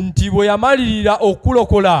you, Nti bwe yamalirira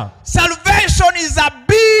okukulokola. salvation is a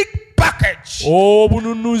big package.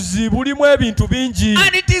 Obununuzi bulimu ebintu bingi.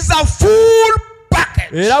 And it is a full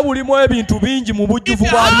package. Era bulimu ebintu bingi mu It bujjuvu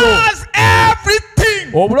bwabyo. has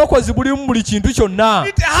everything. Obulokozi bulimu buli kintu kyonna.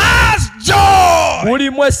 It has joy.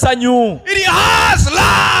 Bulimu essanyu. It has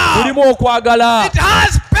love. Bulimu okwagala. It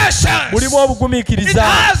has patience. Bulimu It obugumiikiriza.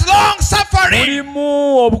 has long suffering.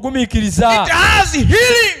 Bulimu obugumiikiriza. It has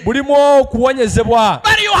healing. Bulimu okuwonyezebwa.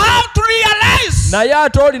 But you have to realize Naye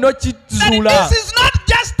ate olina that okkizuula this is not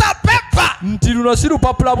just a paper, nti luno si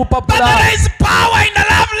lupapula but bupapula. there is power in the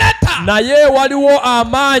love letter. Naye waliwo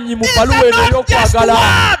amaanyi mu These bbaluwa are eno not just ey'okwagala.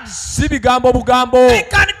 words. Si bigambo bugambo. They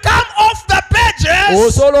can come off the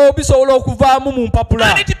pages Bisobola okuvaamu mu mpapula.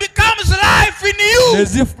 and it becomes life in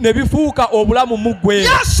you. Ne bifuuka obulamu mu ggwe.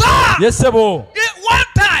 Yes, sir. Yesebo. One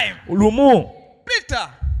time, Lumu Peter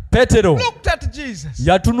Peetero looked at Jesus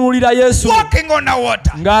yatunuulira Yesu walking on the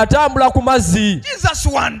water. ng'atambula ku mazzi. Jesus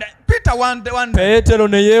wondered. Peter wondered. Peetero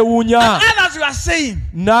ne yeewuunya. Others were saying,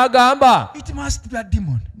 N'agamba it must be a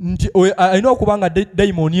demon. nti alina okuba nga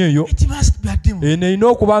dayimooni eyo. It must be a demon. Eno erina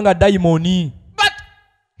okuba nga dayimooni. But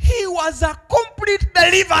he was a complete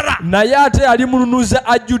deliverer. Naye ate yali mununuzi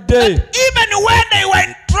ajjudde. Even when they were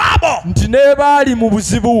in trouble, Nti ne baali mu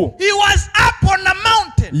buzibu. he was up on a mountain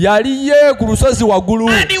Yali ye ku lusozi waggulu.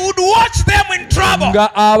 and he would watch them in trouble.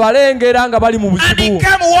 Nga abalengera nga bali mu And he buzibu.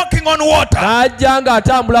 came walking on water. N'ajja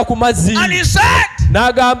ng'atambula ku mazzi. And he said,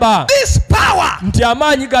 N'agamba this power nti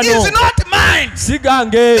amaanyi gano is not mine. si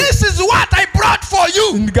gange. This is what I brought for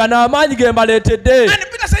you. Gano amaanyi ge mbaleetedde. And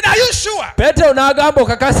Peter said, said, "Are you sure? Peetero n'agamba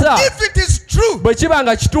okakasa If it is true, bwe kiba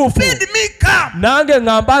nga kituufu bid me come." nange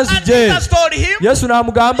ŋŋamba And nzije. Jesus told him, Yesu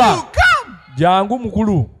n'amugamba "You come." jangu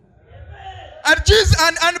mukulu. And Jesus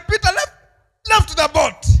and Peter left the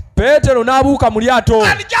boat Peetero n'abuuka mu lyato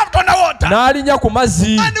and jumped on the water n'alinnya ku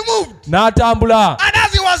mazzi and moved. n'atambula. And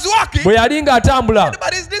as he was walking, Bwe yali ng'atambula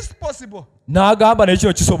but is this possible? n'agamba naye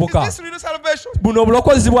kino Is kisoboka. this real salvation? Buno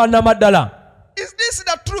obulokozi bwa nnamaddala. Is this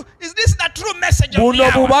the true? Is this the true message of the Buno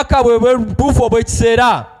hour? bubaka bwe butuufu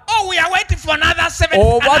obw'ekiseera. Oh, we are waiting for another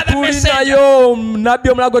Oba messenger. tulinayo nabbi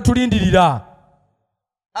omulala gwe tulindirira.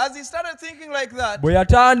 As he started thinking like that, Bwe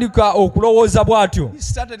yatandika okulowooza bw'atyo he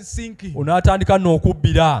started sinking. n'atandika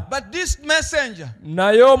n'okubbira. But this messenger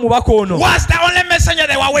Naye omubaka ono was the only messenger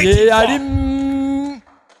they were ye waiting yali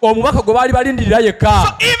for. omubaka gwe baali balindirira So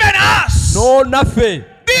yekka. even us, Naffe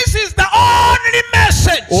this is the only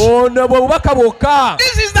message. ono bwe bubaka bwokka.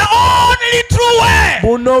 This is the only true way.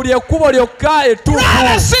 Buno lyekkubo lyokka Brother,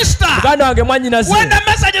 ettuufu. sister, Muganda wange mwannyinaze, when the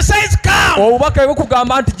messenger says come, obubaka bwe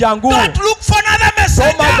bukugamba nti jangu, don't look for another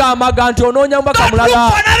messenger. tomagamaga nti onoonya mubaka Don't look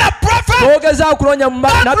mulala. for another prophet. Togezaako kunoonya Don't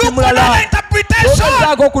nabbi look for another mulala. interpretation.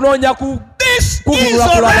 Togezaako okunoonya ku This is kuvunula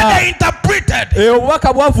kulala. already interpreted.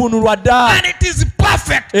 Obubaka bwavuunulwa dda And it is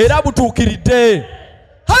perfect. era butuukiridde.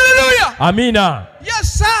 Hallelujah. Amiina.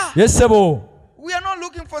 Yes, sir. Ye ssebo, We are not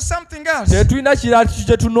looking for something else. tetulina kirala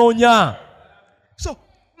kye tunoonya. So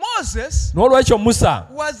Moses N'olwekyo Musa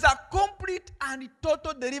was a complete and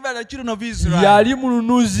total deliverer of the children of Israel. yali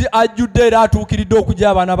mulunuzi ajjudde era atuukiridde okuggya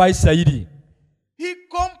abaana ba Isirayiri. He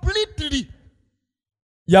completely,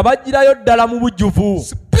 Yabaggyirayo ddala mu bujjuvu.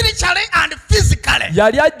 spiritually and physically,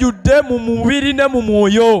 Yali ajjudde mu mubiri ne mu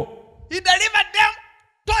mwoyo. he delivered them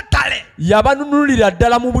totally Yabanunulira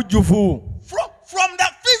ddala mu bujjuvu. from the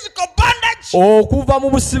physical bondage Okuva mu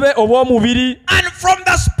busibe obw'omubiri and from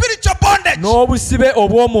the spiritual bondage. n'obusibe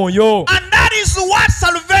obw'omwoyo. And that is what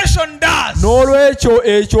salvation does. N'olwekyo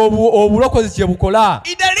ekyo obulokozi kye bukola.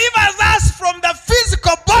 It delivers us from the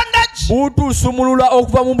physical bondage. Butusumulula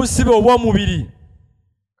okuva mu busibe obw'omubiri.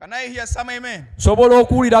 Can I hear some amen? Sobola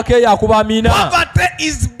okuwulirako eyo akuba amiina. Poverty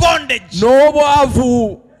is bondage.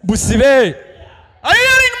 N'obwavu busibe. Are you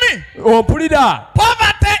hearing me? Ompulira.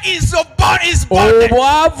 Poverty is bondage.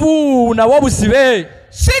 Obwavu nabwo busibe.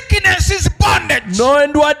 Sickness is bondage.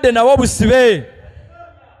 N'endwadde nabwo busibe.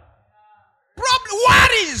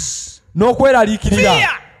 Worries, N'okweraliikirira. fear,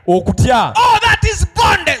 Okutya. all that is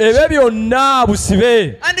bondage. Ebyo byonna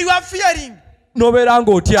busibe. And you are fearing, N'obeera I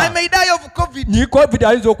ng'otya. may die of COVID. Ni COVID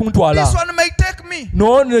ayinza okuntwala. This one may take me.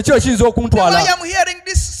 No, nekyo kiyinza Now okuntwala. I am hearing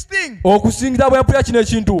this thing. Okusingiza bwe mpulira kino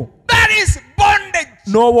ekintu. That is bondage.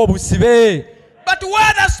 N'obwo busibe. But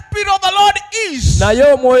where the Spirit of the Lord is, Naye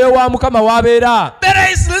omwoyo wa Mukama wabeera.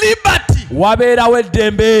 there is liberty, Wabeerawo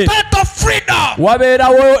eddembe. total freedom.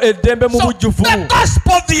 Wabeerawo eddembe mu So bujjuvu. the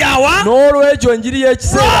gospel of the hour N'olwekyo enjiri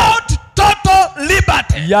y'ekiseera brought total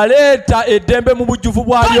liberty, yaleeta eddembe mu bujjuvu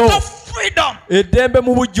bwalyo. total freedom. Eddembe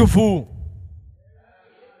mu bujjuvu.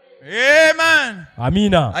 Amen.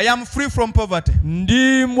 Amiina. I am free from poverty.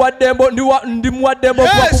 Ndi muwaddembe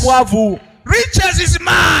okuva ku bwavu. Riches is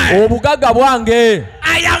mine. Obugagga bwange.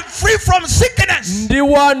 I am free from sickness.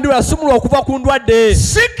 Ndasumulwa okuva ku ndwadde.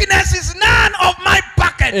 Sickness is none of my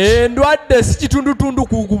package. Endwadde si kitundutundu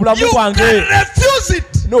ku bulamu You bwange. can refuse it.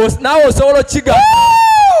 Naawe osobola okkiga.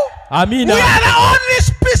 Amiina. We are the only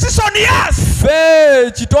species on the earth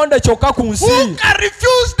Ffe kitonde kyokka ku who nsi can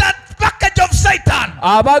refuse that package of Satan.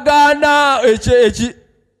 abagaana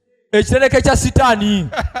ekitereke kya Sitaani.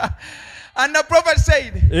 And the prophet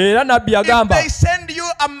said, Era nabbi if yagamba they send you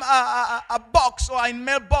a box or a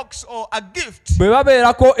mail box or a gift bwe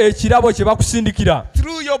babeerako ekirabo kye bakusindikira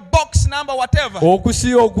through your box number, whatever,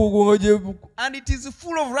 and and it is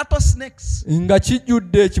full of rattlesnakes, nga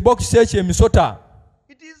kijjudde ekibokisi ekyo emisota,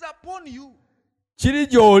 it is upon you. kiri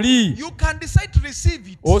gy'oli. You can decide to receive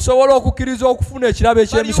it. Osobola okukkiriza okufuna ekirabo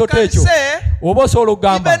But you eky'emisota can ekyo. say, Oba osobola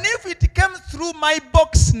okugamba even if it came through my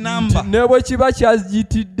box number. ne bwe kiba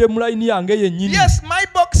kyayitidde mu layini yange yennyini. Yes, my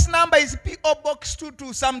box number is PO Box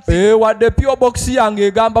 22 something. Wadde PO box yange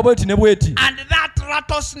egamba bweti ne bweti. And that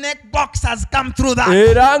rattlesnake box has come through that.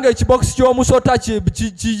 Era ng'ekibokisi ky'omusota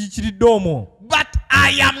kiridde omwo. But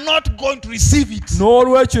I am not going to receive it.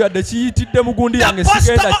 N'olwekyo yadde kiyitidde mu gundi yange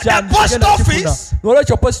sigenda kifuna.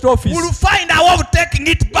 N'olwekyo post office Will find a way of taking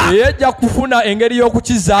it back. ejja kufuna engeri I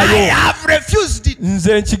y'okukizaayo. have refused it.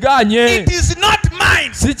 Nze nkigaanye. It is not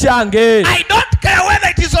mine. Si kyange. I don't care whether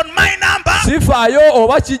it is on my number. Sifaayo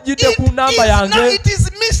oba kijjidde ku namba yange. It is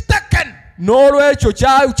mistaken. N'olwekyo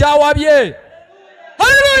kyawabye.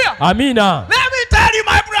 Hallelujah. Amiina. Let me tell you,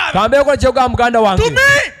 my brother. Kambeeko kyogamba muganda wange. To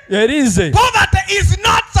me, Eri nze poverty is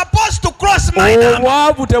not cross my number.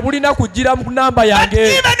 obwavu tebulina kujjira mu namba But yange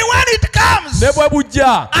even when it comes, ne bwe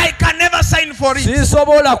bujja I can never sign for it.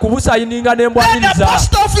 sisobola kubusayininga ne Then the mbwaniriza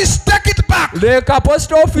post office take it back. leka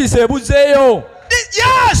post office ebuzeeyo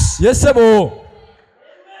Yes, yesebo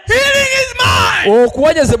healing is mine.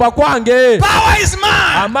 okuwonyezebwa kwange Power is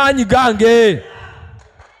mine. amaanyi gange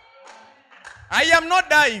I am not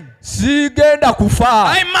dying. sigenda kufa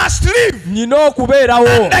I must live nyina okubeerawo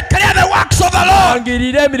and declare the works of the Lord.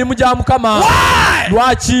 angirire emirimu gya mukama Why?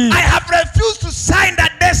 lwaki I have refused to sign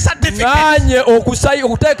that death certificate. nganye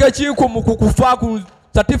okuteeka ekintu mu kufa ku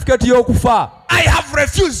certificate y'okufa I have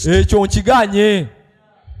refused. ekyo nkiganye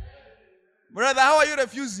Brother, how are you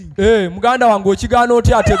refusing? muganda wange okigaana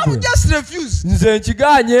otya ate I gwe just refused. nze There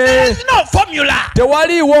nkiganye is no formula.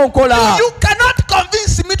 tewaliiwo nkola You cannot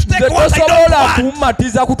convince me to nze take what I don't tosobola want.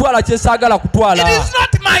 kummatiza kutwala kyesaagala It kutwala is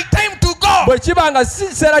not my time to go. bwe kiba nga si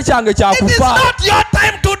kiseera kyange It is kyakufa not your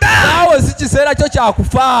time to die. naawe si kiseera kyo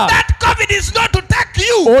kyakufa That COVID is not to take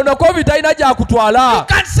you. ono covid talina gyakutwala You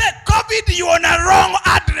can say COVID, you on a wrong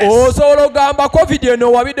address. osobola ogamba covid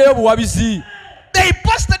eno wabiddeyo buwabizi They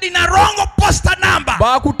posted in a wrong poster number.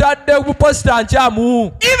 baakutadde mu posita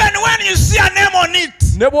nkyamu Even when you see a name on it,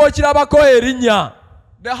 ne bw'okirabako erinnya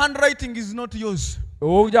the handwriting is not yours.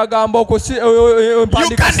 ojagamba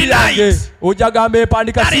empandika can si deny yange it. ojagamba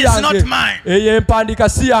empandika That si is yange not mine. eyo empandika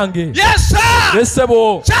si yange Yes, sir.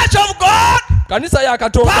 esebo Church of God, kanisa ya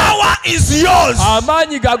katonda power is yours.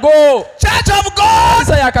 amaanyi gago Church of God,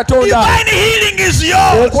 kanisa ya katonda divine healing is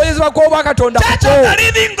yours. okuwonyezebwa kw'obwa katonda Church kuko of the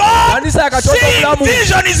living God, kanisa ya katonda seeing omulamu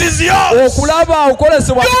vision is yours. okulaba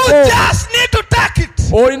okolesebwa You kuko just need to take it.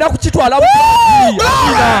 olina kukitwala glory.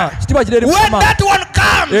 kitiba kireri When mukama that one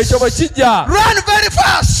comes, ekyo bwe kijja run very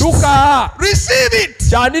fast. tuka Receive it.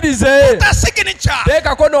 kyanirize The signature.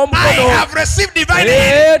 teekako I n'omukono have received divine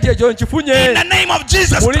healing nti ekyo in nkifunye the name of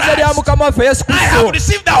Jesus mu linnya lya Christ. mukama waffe yesu I have kristo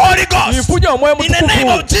received the Holy Ghost nfunye omwoyo in the name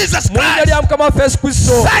of mutukufu Jesus mu linnya Christ. lya mukama waffe yesu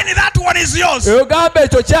kristo Sign that one is yours. ogamba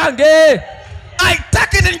ekyo kyange I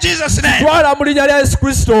take it in Jesus' name. twala mu linnya lya yesu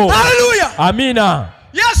kristo Hallelujah. amiina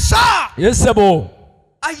Yes, sir. yesebo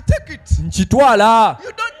I take it. nkitwala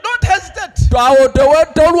You don't hesitate. awo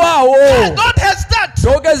tolwawo Don't hesitate.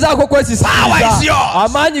 togezaako Power is kwesisinkiriza yours.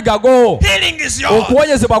 amaanyi gago Healing is yours.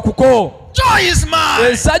 okuwonyezebwa kuko Joy is mine.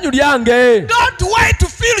 essanyu lyange Don't wait to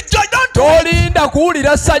feel joy. Don't wait. tolinda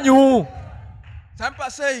kuwulira ssanyu Some people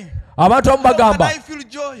are saying, abantu abamu how can bagamba I feel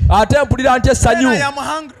joy? ate mpulira ntya When essanyu I am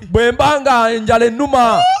hungry. bwe mba nga enjala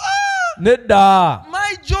ennuma nedda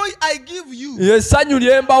My joy I give you. essanyu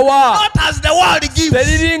lye mbawa Not as the world gives.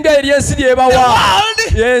 teriringa eryensi lye The bawa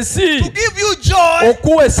world, ensi to give you joy,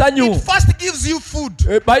 okuwa essanyu it first gives you food.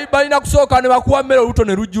 balina kusooka ne bakuwa mmere oluto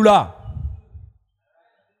ne lujjula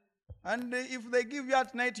And if they give you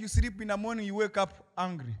at night, you sleep in the morning, you wake up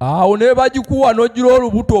hungry. awo ne bagikuwa n'ojjula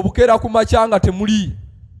olubuto obukeera ku makya nga temuli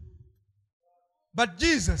But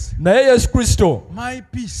Jesus, naye yesu kristo my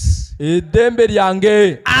peace, eddembe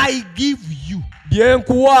lyange I give you. lye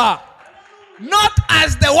nkuwa Not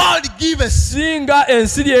as the world gives. singa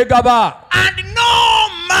ensi lyegaba And no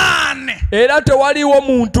man era tewaliiwo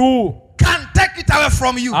muntu can take it away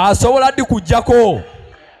from you. asobola ddi kuggyako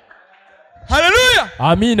Hallelujah.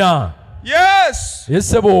 amiina Yes.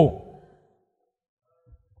 yesebo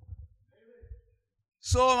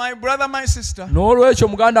So my brother, my sister, n'olwekyo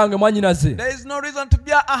muganda wange mwannyinaze there is no reason to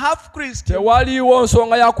be a half Christian. tewaliiwo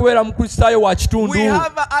nsonga ya kubeera mukristaayo wa kitundu We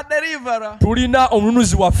have a deliverer tulina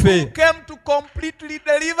omununuzi waffe who came to completely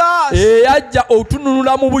deliver us. eyajja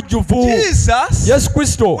otununula mu bujjuvu Jesus, yesu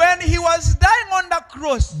kristo when he was dying on the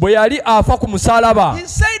cross, bwe yali afa ku musalaba he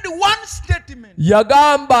said one statement.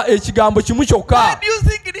 yagamba ekigambo kimu Why kyokka do you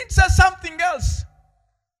think he didn't say something else?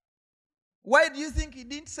 Why do you think he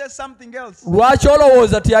didn't say something else? lwaki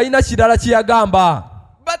olowooza teyalina kirala kye yagamba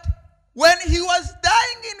But when he was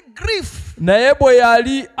dying in grief, naye bwe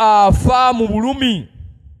yali afa mu bulumi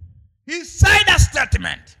he said a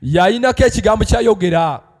statement. yalinako ekigambo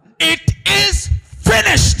kyayogera It is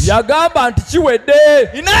finished. yagamba nti kiwedde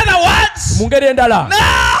In other words, mu ngeri endala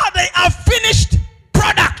now they are finished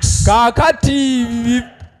products. kaakati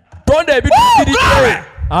tonda glory! ebitukiridde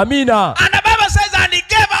amiina And the Bible says, and he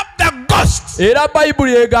gave up the ghost. era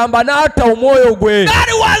bayibuli egamba n'atta omwoyo gwe That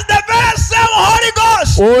was the very same Holy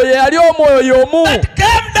Ghost oyo yali omwoyo y'omu that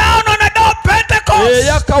came down on the day of Pentecost.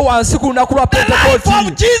 eyakka wansi ku lunaku lwa The life pentekooti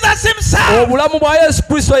of Jesus himself obulamu bwa yesu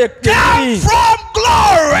kristo came yennyini from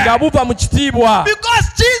glory. nga buva mu kitiibwa Because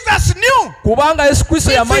Jesus knew kubanga yesu kristo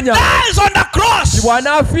if he yamanya dies on the cross,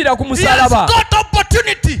 bw'anaafiira ku he has musalaba got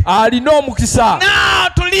opportunity alina omukisa now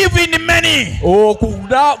to live in many.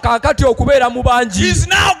 kaakati okubeera mu bangi He's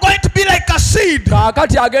now going to be like a seed.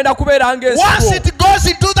 kaakati agenda kubeera Once ng'ensigo it goes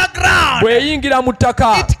into the ground, bw'eyingira mu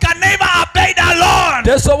ttaka it can never abide alone.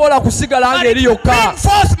 tesobola kusigala But ng'eri it will bring yokka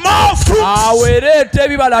forth more fruits, awo ereeta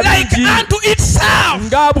ebibala like bingi unto itself.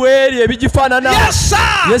 nga bw'eri ebigifaanana Yes, sir.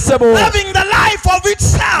 Yes, sebo. Having the life of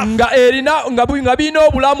itself. nga erina nga birina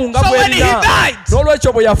obulamu nga So when he bwerina died,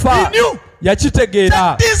 n'olwekyo bwe he yafa knew yakitegeera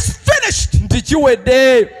that this finished. nti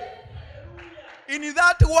kiwedde. In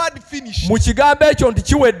that word finish mu kigambo ekyo nti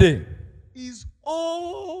kiwedde is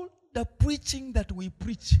all the preaching that we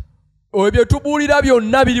preach. ebyo tubuulira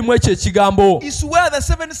byonna birimu ekyo ekigambo Is where the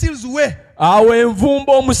 7 seals were. awo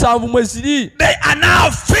envumbo omusanvu mwe ziri They are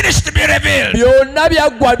now finished to be revealed. byonna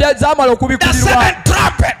byaggwa zaamala The okubikkulirwa 7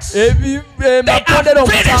 trumpets. makondero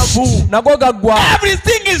omusanvu nago gaggwa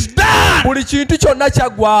Everything is done. buli kintu kyonna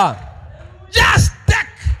kyaggwa Just take.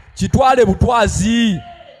 kitwale butwazi.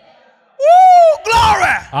 Woo,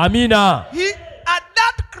 glory. Amiina. He at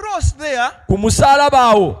that cross there, ku musaalaba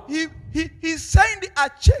awo he signed a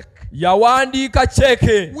check yawandiika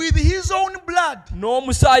ceeke with his own blood,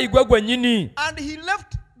 n'omusaayi gwe gwennyini and he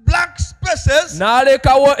left blank spaces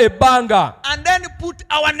n'alekawo ebbanga and then put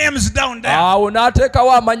our names down there. awo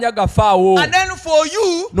n'ateekawo amannya gaffe awo And then for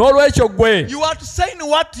you, n'olwekyo gwe you have to sign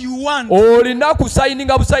what you want. olina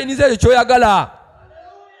kusayininga busayiniza ekyo ky'oyagala.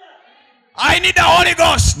 I need the Holy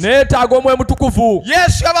Ghost. neetaaga omwoyo mutukuvu.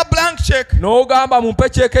 Yes, you have a blank check. n'ogamba mumpe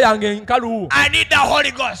ceeke yange enkalu. I need the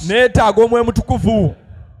Holy Ghost. neetaaga omwoyo mutukuvu.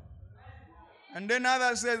 And then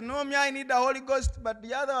others says, no, me, I need the Holy Ghost, but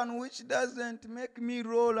the other one which doesn't make me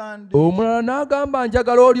roll and omulala n'agamba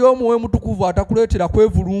njagala oli omwoyo mutukuvu atakuleetera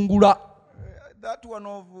kwevulungula. that one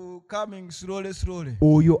of coming slowly, slowly.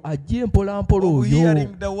 oyo ajja empolampola Of oyo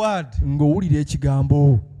hearing the word. ng'owulira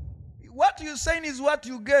ekigambo. What you sign is what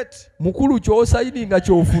you get. mukulu ky'osayininga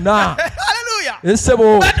ky'ofuna. Hallelujah.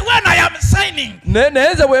 essebo But when I am signing, naye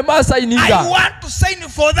nze bwe mba I sayininga want to sign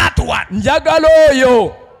for that one njagala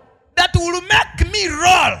oyo that will make me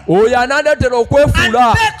roll oyo anandeetera and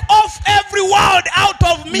okwefuula take off every word out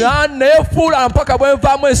of me. neefuula mpaka bwe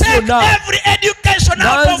nvaamu ensi Take yonna every education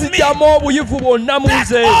out of me. nanzigyamu obuyivu bwonna mu Take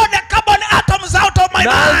nze all the carbon atoms out of my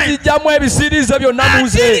mind. nanzigyamu ebisiriize byonna mu Until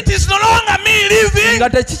nze it is no longer me living, nga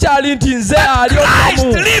tekikyali nti nze ali Christ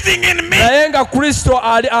omulamu living in me. naye nga kristo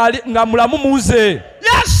ali nga mulamu mu nze.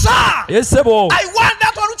 Yes, sir. essebo I want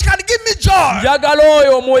that one which can give me joy. njagala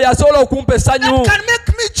oyo omwoyo asobola okumpa essanyu That can make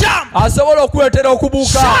me jump asobola okuleetera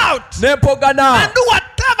okubuuka Shout. n'empogana and do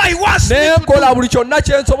whatever he wants me to n'enkola do. buli kyonna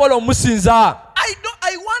kye nsobola omusinza.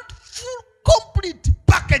 I want full complete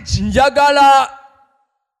package. njagala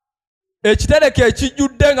ekitereke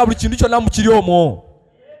ekijjudde nga buli kintu kyonna mukiri omwo.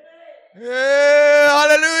 Hey,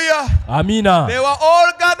 hallelujah. Amiina. They were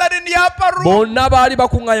all gathered in the upper room. bonna baali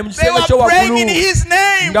bakuŋŋaanye mu They kisenge were praying in ky'owaggulu his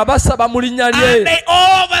name. nga basaba mu linnya And lye. they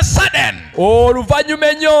all of a sudden,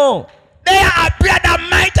 oluvannyuma ennyo there appeared a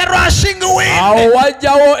mighty rushing awo wind.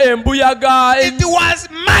 wajjawo embuyaga It was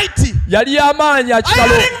mighty. yali y'amaanyi Are you akitalo.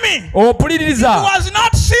 hearing me? It Ompuliriza was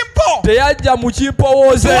not simple. teyajja mu It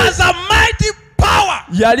kimpowooze was a mighty power.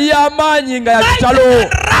 yali y'amaanyi nga ya Mighty kitalo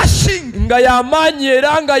and rushing. nga y'amaanyi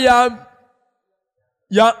era nga ya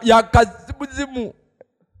kazimuzimu.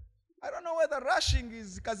 I don't know whether rushing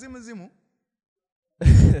is kazimuzimu.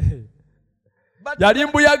 But, yali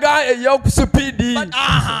mbuyaga ey'oku sipiidi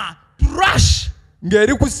to rush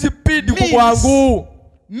ng'eri ku sipiidi ku Means- bwangu.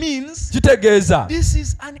 means kitegeeza this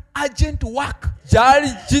is an urgent work. kyali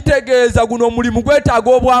kitegeeza guno omulimu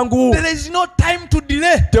gwetaaga obwangu. There is no time to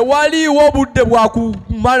delay. tewaliiwo obudde bwa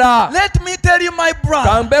kumala. Let me tell you, my brother,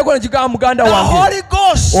 kambeeko nekigamba muganda the wange Holy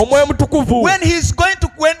Ghost, omwoyo mutukuvu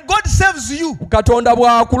when God saves you, katonda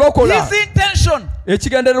bw'akulokola his intention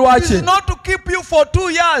ekigendererwa is kye not to keep you for 2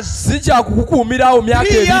 years, si kyakukukuumirawo myaka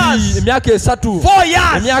 3 years, ebiri emyaka esatu 4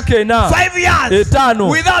 years, emyaka ena 5 years etaano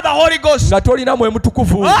without the Holy Ghost. nga tolina mwoyo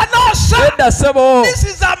mutukuvu. Oh no, sir. edda ssebo This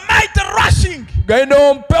is a mighty rushing,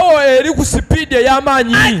 eno mpewo eri ku sipiidi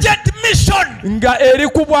ey'amaanyi urgent mission. nga eri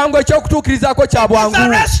ku bwangu ekyokutuukirizaako kya It's a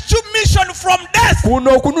bwangu. rescue mission from death.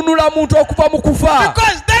 kuno okununula muntu okuva mu kufa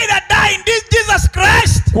Because they that die in this Jesus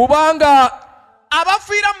Christ, kubanga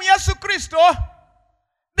abafiira mu Yesu Kristo,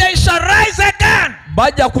 they shall rise again.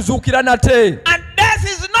 bajja kuzuukira nate And death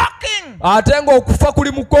is knocking. ate ng'okufa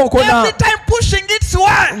kuli mu kkonkona Every time pushing its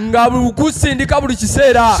way. nga kusindika buli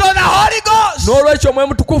kiseera. So the Holy Ghost n'olwekyo omwoyo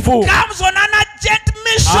mutukuvu comes on an urgent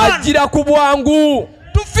mission ajjira ku bwangu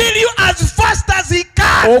to fill you as fast as he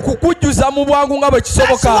can. okukujjuza mu bwangu nga bwe That's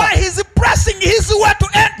kisoboka. why he's pressing his way to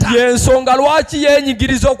enter. y'ensonga lwaki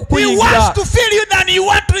yeenyigiriza He wants okukuyingira. to fill you than you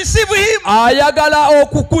want to receive him. ayagala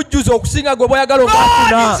okukujjuza okusinga gwe bw'ayagala God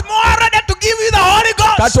omwafuna. is more ready to give you the Holy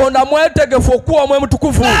Ghost Katonda mwetegefu okuwa omwe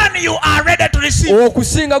mutukuvu than you are ready to receive.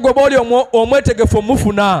 okusinga gwe bw'oli omwetegefu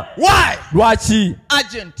omufuna. Why? Lwaki?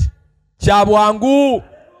 Urgent. Kya bwangu.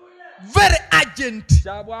 Very urgent.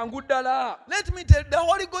 Kya bwangu ddala. Let me tell you, the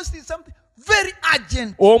Holy Ghost is something very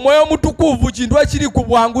urgent. Omwoyo omutukuvu kintu ekiri ku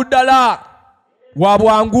bwangu ddala. Wa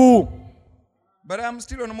bwangu. But I'm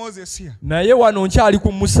still on Moses here. Naye wano nkyali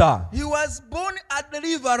ku Musa. He was born a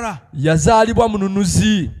deliverer. Yazaalibwa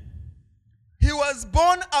mununuzi. He was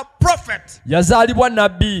born a prophet. Yazaalibwa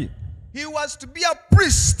nabbi. He was to be a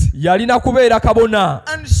priest. Yalina kubeera kabona.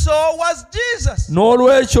 And so was Jesus.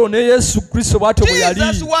 N'olwekyo ne Yesu Kristo bw'atyo bwe yali.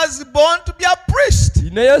 Jesus was born to be a priest.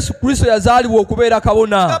 Ne Yesu Kristo yazaalibwa okubeera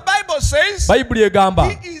kabona. The Bible says Bayibuli egamba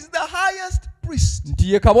he is the highest priest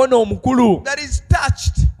nti ye kabona omukulu that is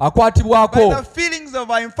touched by akwatibwako the feelings of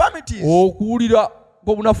our infirmities. okuwulira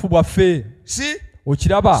kw'obunafu bwaffe. See?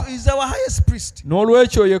 Okiraba? So he's our highest priest.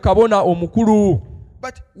 N'olwekyo ye kabona omukulu.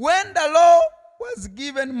 But when the law was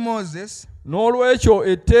given Moses, N'olwekyo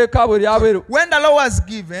etteeka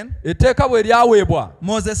bwe lyaweebwa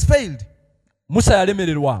Moses failed. Musa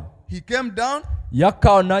yalemererwa. He came down,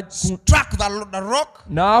 Yakka struck the rock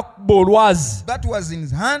n'akubba olwazi that was in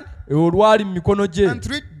his hand, olwali mu mikono gye and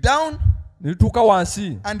threw it down ne lituuka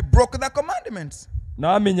wansi and broke the commandments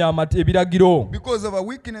n'amenya ebiragiro because of a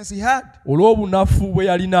weakness he had, olw'obunafu bwe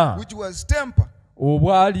yalina which was temper.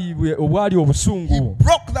 obwali He obusungu.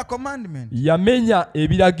 broke the commandment Yamenya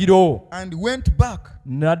ebiragiro and went back,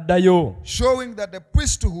 n'addayo showing that the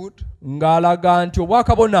priesthood ng'alaga nti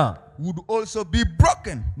obwakabona would also be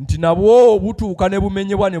broken. nti nabwo butuuka ne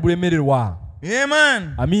bumenyebwa ne bulemererwa.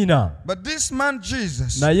 Amen. Amiina. But this man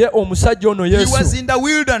Jesus, Naye omusajja ono he was Yesu in the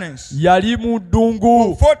wilderness yali mu for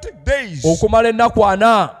ddungu 40 days. okumala ennaku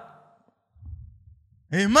 40.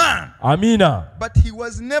 Amen. Amiina. But he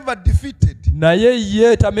was never defeated. Naye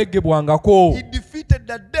ye tamegebwangako. He defeated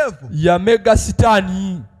the devil. Yamega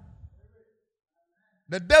Sitaani.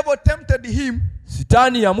 The devil tempted him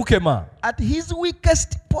Sitaani yamukema at his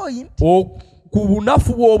weakest point. ku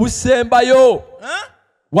bunafu bwe obusembayo.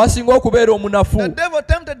 Wasinga okubeera omunafu. The devil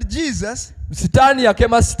tempted Jesus Sitaani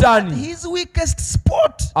yakema at Sitaani his weakest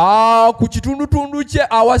spot. ku kitundutundu kye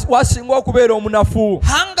wasinga okubeera omunafu.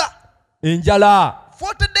 Hunger. Enjala.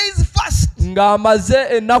 40 days fast.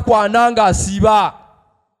 Ng'amaze ennaku 40 ng'asiiba.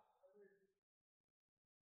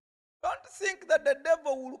 Don't think that the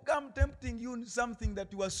devil will come tempting you in something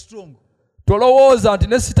that you are strong. Tolowooza nti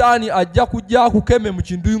ne Sitaani ajja kujja akukeme mu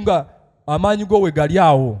kintu nga amaanyi go we gali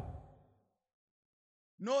awo.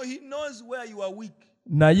 No, he knows where you are weak.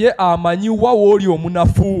 Naye amanyi wa w'oli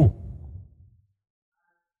omunafu.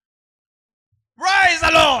 Praise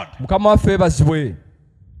the Lord. Mukama waffe yeebazibwe.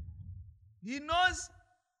 He knows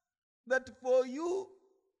that for you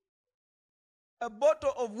a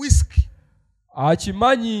bottle of whiskey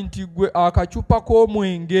Akimanyi nti gwe akacupa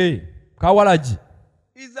k'omwenge kawalagi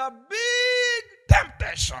is a big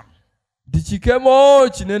temptation. Tikikemo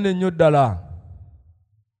kinene nnyo ddala.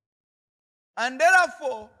 And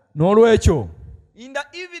therefore, N'olwekyo in the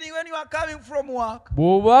evening when you are coming from work,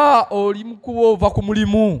 bw'oba oli mu kuba ova ku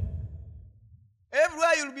mulimu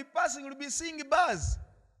everywhere you'll be passing, you'll be seeing bars.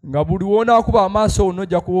 nga buli w'onaakuba amaaso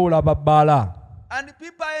onojja kuba olaba bbaala And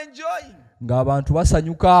people are enjoying. ng'abantu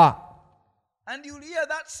basanyuka. And you'll hear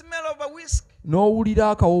that smell of a whiskey.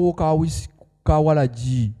 N'owulira akawoowo ka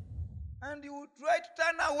walagi. And you will try to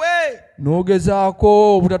turn away.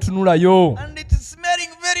 N'ogezaako obutatunulayo. And it is smelling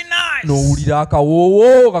very nice. N'owulira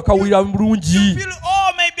akawoowo nga kawulira bulungi. You feel,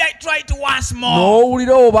 oh, maybe I try it once more.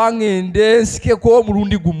 N'owulira oba ngende nsikeko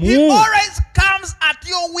omulundi gumu. He always comes at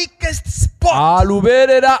your weakest spot.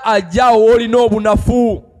 Alubeerera ajja w'olina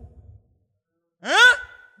obunafu. Huh?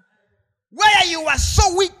 Where you are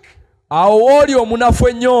so weak Awo w'oli omunafu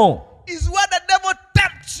ennyo. is where the devil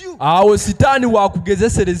tempts you. Awo Sitaani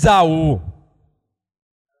waakugezeserezaawo.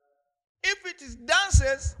 If it is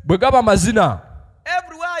dances, Bwe gaba mazina,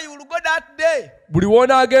 everywhere you will go that day, buli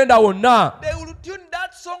w'onaagenda wonna, they will tune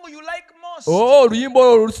that song you like most. oluyimba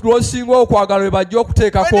olwo lw'osinga okwagala lwe bajja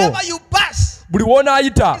okuteekako. Whenever you pass, Buli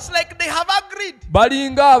w'onaayita, it's like they have agreed.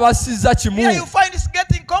 balinga abasizza Here kimu. you find it's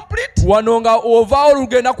getting complete. Wano nga ovaawo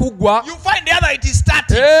lugenda kuggwa, You find the other it is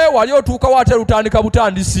starting. wali otuukawo ate lutandika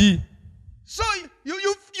butandisi. So you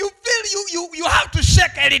feel you have to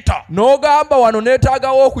shake a little. N'ogamba wano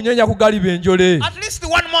neetaagawo okunyenya ku galiba enjole. At least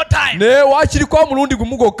one more time. Ne waakiriko omulundi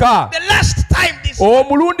gumu gwokka. The last time this.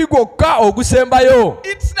 Omulundi gwokka ogusembayo.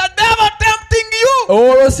 It's the devil tempting you.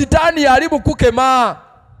 Olwo Sitaani yali mukukema.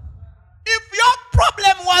 If your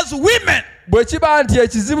problem was women, Bwe kiba nti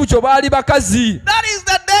ekizibu kyo baali bakazi, that is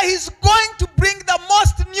the day he's going to bring the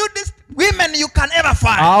most nudist women you can ever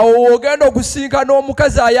find. awo ogenda okusinkana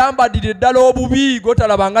omukazi ayambadde ddala obubi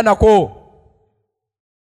gotalabanga nako.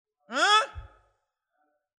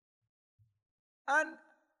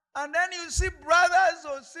 And then you see brothers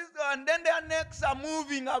or sisters, and then their necks are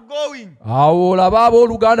moving, are going. awo olaba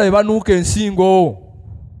abooluganda bwe banuuka ensingo.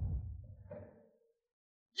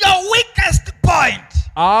 Your weakest point.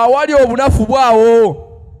 awali obunafu bwawo.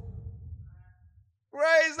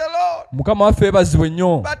 Praise the Lord. Mukama waffe yeebazibwe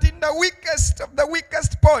nnyo. But in the weakest of the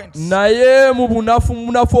weakest points. naye mu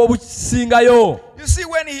bunafu obusingayo. You see,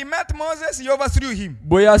 when he met Moses, he overthrew him.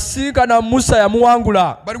 bwe yasinkana Musa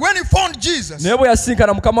yamuwangula. But when he found Jesus, naye bwe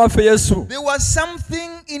yasinkana Mukama waffe Yesu, there was something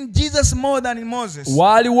in Jesus more than in Moses.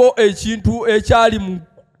 waaliwo ekintu ekyali mu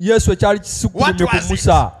Yesu ekyali kisikulumye ku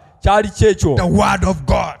Musa. kyali kyekyo. The word of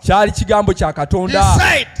God. kyali kigambo kya He Katonda.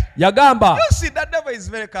 said, yagamba, you see, that devil is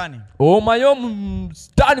very cunning. omanyi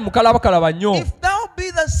Sitaani mukalabakalaba nnyo. If thou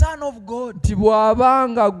be the Son of God, nti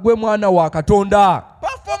bw'abanga ggwe mwana wa Katonda,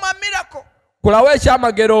 perform a miracle kolawo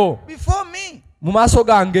ekyamagero before me. mu maaso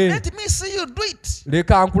gange. Let me see you do it.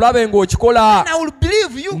 leka nkulabe ng'okikola, And I will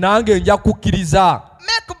believe you. nange nja kukkiriza.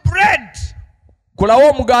 Make bread kolawo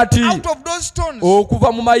omugaati out of those stones.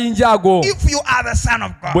 okuva mu mayinja ago. If you are the Son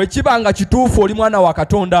of God. bwe kiba nga kituufu oli mwana wa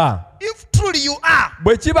Katonda. If truly you are.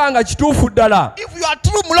 bwe kiba nga kituufu ddala. If you are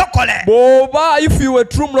true mulokole. bw'oba if you were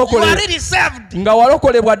true You are mulokole already saved. nga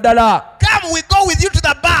walokolebwa ddala, Come, we go with you to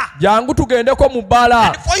the bar. jangu tugendeko mu bbaala,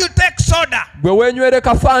 And before you take soda, gwe weenywere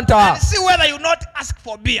ka Fanta, and see whether you not ask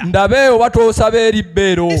for beer. ndabe oba toosaba eri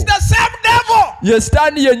bbeero. It's the same devil. ye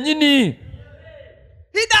Sitaani yennyini,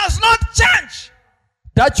 He does not change.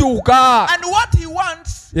 takyuka. And what he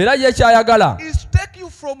wants era ye kyayagala is to take you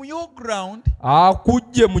from your ground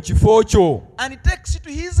akujje mu kifo kyo, and he takes you to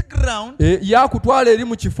his ground yakutwala eri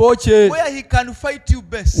mu kifo kye where he can fight you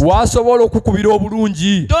best. waasobola okukubira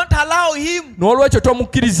obulungi. Don't allow him. n'olwekyo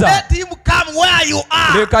tomukkiriza, Let him come where you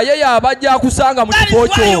are. leka ye y'abajja akusanga mu That kifo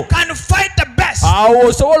is where you kyo, can fight the best. awo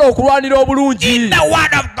osobola okulwanira obulungi In the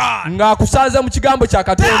word of God. ng'akusanze mu kigambo kya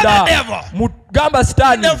Katonda. Tell the devil. Mugamba In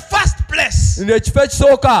Sitaani, the first place, ekifo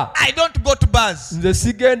ekisooka I don't go to bars. nze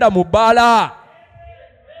sigenda mu bbaala.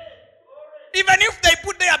 Even if they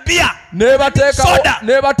put their beer, ne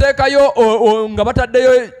bateekayo nga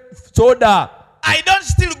bataddeyo soda, I don't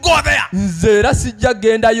still go there. nze era sijja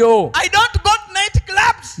kgendayo. I don't go to night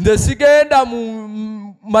clubs. nze sigenda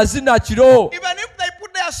mu mazina kiro. Even if they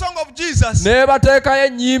put their song of Jesus, ne bateekayo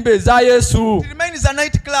ennyimba eza Yesu, it remains a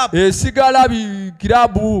night club. esigala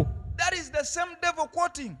bikirabu. That is the same devil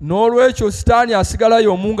quoting. n'olwekyo Sitaani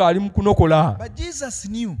asigalayo omu ng'ali mu kunokola. But Jesus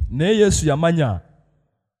knew. naye Yesu yamanya.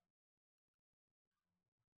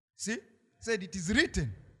 See? Said it is written.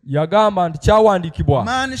 yagamba nti kyawandiikibwa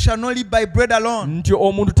Man shall not live by bread alone, nti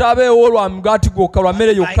omuntu tabeewo lwa mugaati gwokka lwa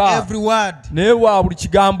mmere by yokka, every word naye lwa buli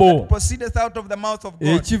kigambo proceedeth out of the mouth of God.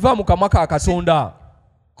 ekiva mu kamwa ka Katonda.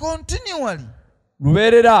 Continually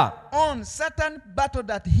lubeerera on, Satan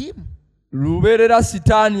battled at him lubeerera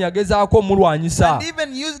Sitaani yagezaako omulwanyisa, and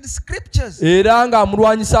even used scriptures. era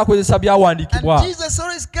ng'amulwanyisa akozesa And byawandiikibwa. Jesus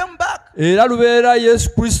always came back. era lubeerera Yesu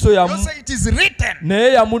Kristo You say it is written.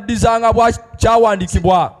 naye yamuddizanga bwa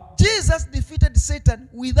kyawandiikibwa. Jesus defeated Satan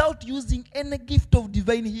without using any gift of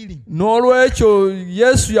divine healing. n'olwekyo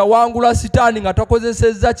Yesu yawangula Sitaani nga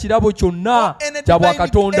takozesezza kirabo kyonna Any kya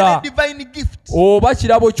Bwakatonda divine gift. oba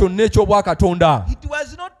kirabo kyonna eky'Obwakatonda. It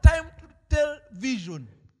was not time to tell vision.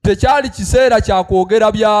 tekyali kiseera kya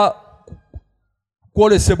kwogera bya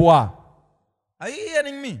kwolesebwa. Are you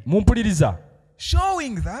hearing me? mumpuliriza?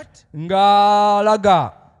 Showing that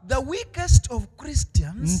ng'alaga the weakest of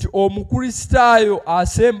Christians nti omukristaayo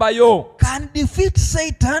asembayo can defeat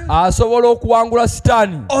Satan asobola okuwangula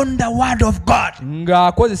Sitaani on the word of God.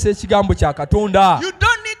 ng'akozesa ekigambo kya Katonda. You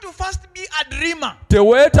don't need to first be a dreamer.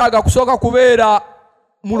 teweetaaga kusooka kubeera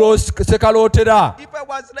sekalootera. If I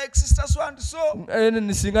was like Sister So and so,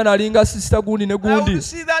 singa nalinga sisita gundi ne I gundi, would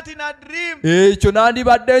see that in a dream. ekyo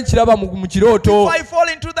nandibadde nkiraba mu kirooto If I fall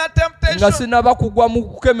into that nga temptation, sinaba kugwa mu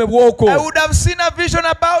kukemebwa okwo. I would have seen a vision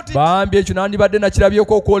about it. bambi ekyo nandibadde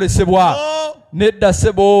nakirabyeko okwolesebwa. No, nedda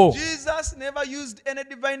ssebo, Jesus never used any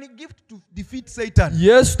divine gift to defeat Satan.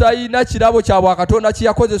 Yesu talina kirabo kya Bwakatonda kye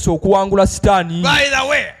yakozesa okuwangula Sitaani. By the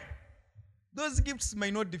way, those gifts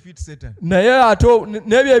may not defeat Satan. naye ate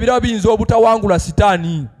n'ebyo ebirabo biyinza obutawangula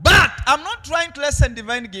Sitaani. But I'm not trying to lessen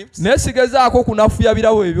divine gifts. naye sigezaako kunafuya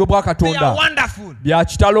birabo ebyo They are Bwakatonda wonderful. bya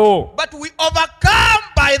kitalo. But we overcome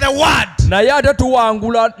by the word. naye ate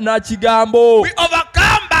tuwangula na kigambo. We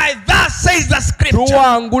overcome by thus says the scripture.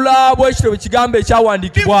 tuwangula bwekityo bwe kigambo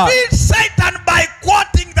ekyawandiikibwa. Defeat Satan by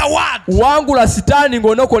quoting the word. wangula Sitaani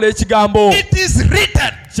ng'onokola ekigambo. It is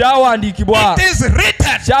written. kyawandiikibwa, It is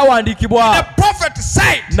written. kyawandiikibwa. The prophet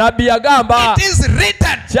said, Nabbi yagamba, it is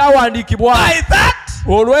written. kyawandiikibwa. By that,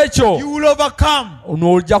 Olw'ekyo you will overcome.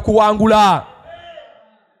 n'ojja kuwangula.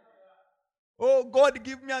 Oh, God,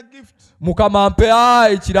 give me a gift. Mukama mpe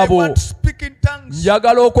I ekirabo. want to speak in tongues.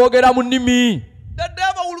 Njagala okwogera mu nnimi. The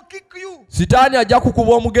devil will kick you. Sitaani ajja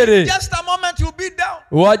kukuba omugere. Just a moment, you'll be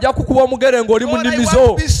down. Ajja kukuba omugere ng'oli mu God, I nnimi want to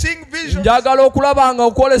zo. be seeing visions. Njagala okulaba nga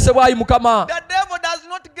okwolesebwa ayi Mukama. The devil does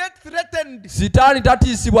not get threatened Sitaani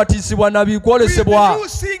tatiisibwatiisibwa na with bikwolesebwa. you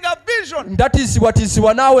seeing a vision.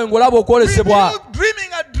 Tatiisibwatiisibwa naawe ng'olaba With okwolesebwa. you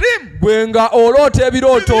dreaming a dream. Bwe nga oloota With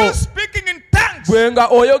ebirooto. you speaking in tongues. Bwe nga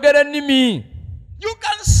oyogera ennimi. You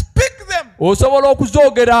can speak them. Osobola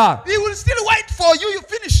okuzoogera. He will still wait for you. You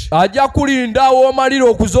finish. Ajja kulinda w'omalira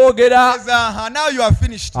okuzoogera. Says, now you are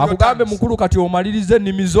finished. Your Akugambe tongues. mukulu kati omalirize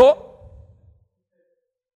ennimi zo.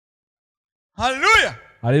 Hallelujah.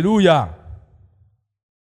 Haleluya.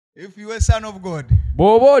 If you are a son of God,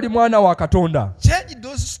 Bw'oba oli mwana wa Katonda. change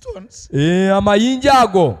those stones Amayinja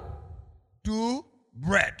ago to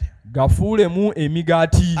bread. gafuulemu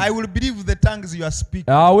emigaati. I will believe the tongues you are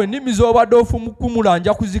speaking. Awo ennimi z'obadde ofumukumula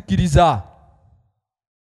nja kuzikkiriza.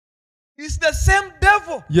 It's the same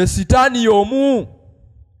devil. Ye sitaani y'omu.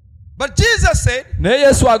 But Jesus said, Naye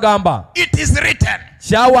Yesu agamba, it is written.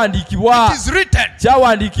 kyawandiikibwa. It is written.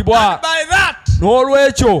 Kyawandiikibwa. And by that,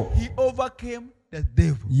 N'olwekyo he overcame the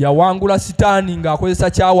devil. yawangula sitaani ng'akozesa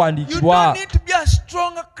You kyawandiikibwa. don't need to be a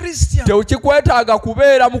stronger Christian. Tekikwetaaga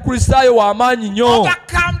kubeera mukristaayo w'amaanyi nnyo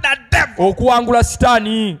Overcome the devil. okuwangula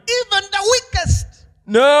sitaani. Even the weakest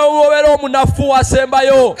N'obeera omunafu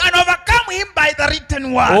asembayo, can overcome him by the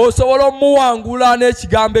written word. osobola omuwangula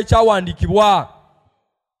n'ekigambo ekyawandiikibwa.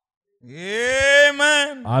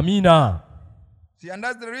 Amen. Amiina. See, and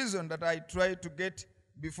that's the reason that I try to get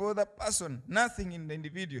before the person, nothing in the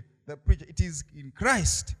individual, the preacher. It is in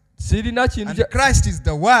Christ. Sirina kintu And Christ is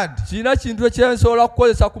the word. kirina kintu ekyensobola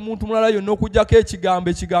kukozesa ku muntu mulala yonna okugyako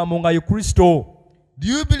ekigambo nga ye Kristo. Do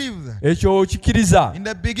you believe that? Ekyo okikiriza. In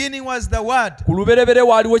the beginning was the word. Ku luberebere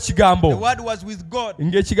waaliwo The ekigambo, word was with God.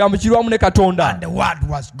 ng'ekigambo kirwamu ne Katonda, And the word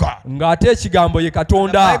was God. ng'ate ekigambo ye The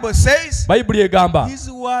Katonda. Bible says, Bayibuli egamba his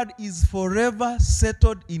word is forever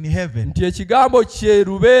settled in heaven. nti ekigambo kye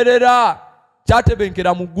lubeerera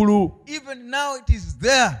kyatebenkera mu ggulu. Even now it is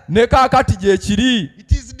there. Ne kaakati gye kiri,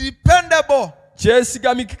 It is dependable.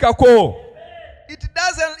 kyesigamikikako,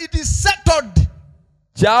 It is settled.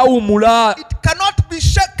 kyawumula, It cannot be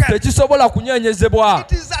shaken. tekisobola kunyeenyezebwa.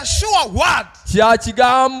 It is a sure word. Kya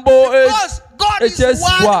kigambo Because God's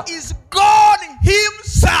ekyesigwa. word is God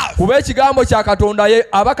himself. Kuba ekigambo kya Katonda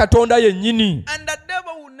aba Katonda yennyini. And the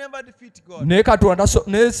devil will never defeat God. Ne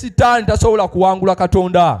Sitaani tasobola kuwangula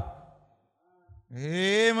Katonda.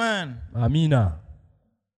 Amen. Amiina.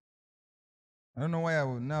 I don't know why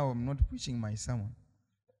now I'm not preaching my sermon.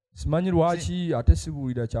 Simanyi lwaki ate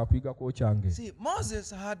sibuulira kyakwigako kyange. See,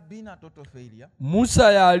 Moses had been a total failure.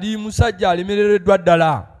 Musa yali musajja alemerereddwa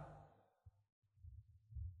ddala.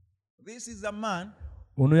 This is a man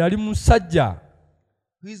Ono yali musajja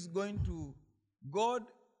who is going to God.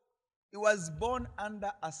 He was born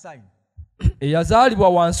under a sign. eyazaalibwa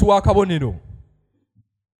wansi w'akabonero.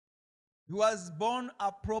 He was born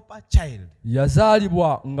a proper child.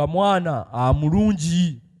 Yazaalibwa nga mwana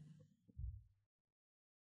amulungi.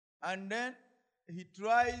 And then he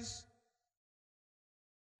tries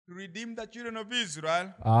to redeem the children of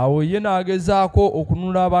Israel Awo ye n'agezaako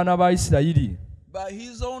okununula abaana ba Isirayiri by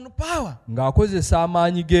his own power. ng'akozesa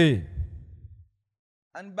amaanyi ge.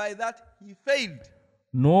 And by that he failed.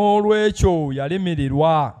 N'olwekyo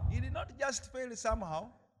yalemererwa. He did not just fail somehow.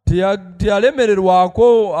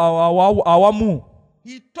 Teyalemererwako awamu,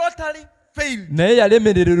 He totally failed. naye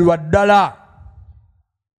yalemererwa ddala.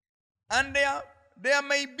 And there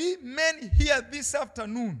may be many here this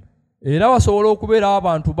afternoon. Era wasobola okubeerawo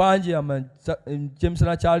abantu bangi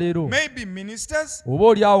ekyemisana kya leero. Maybe ministers. Oba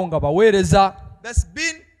oli awo nga baweereza There's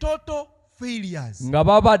been total failures. nga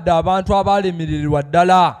babadde abantu abalemererwa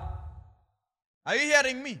ddala. Are you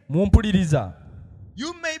hearing me? Mumpuliriza.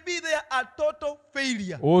 You may be there a total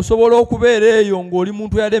failure. Osobola okubeera eyo ng'oli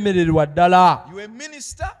muntu yalemererwa ddala, You a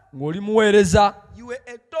minister. ng'oli muweereza, You were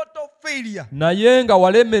a total failure. naye nga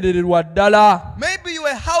walemererwa ddala. Maybe you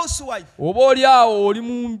were a housewife. Oba oli awo oli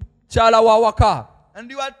mukyala wa waka, And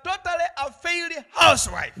you are totally a failed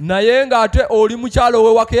housewife. naye ng'ate oli mukyala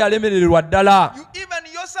ow'ewaka eyalemererwa ddala. You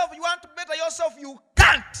even yourself, you want to better yourself, you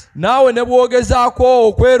can't. Naawe ne bw'ogezaako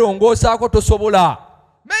okwerongoosaako tosobola.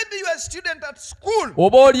 Maybe you are a student at school.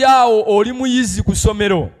 Oba oli awo oli muyizi ku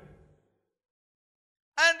ssomero,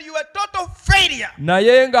 And you are a total failure.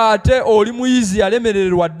 naye ng'ate oli muyizi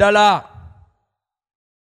yalemererwa ddala.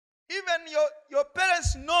 your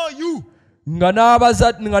parents know you. nga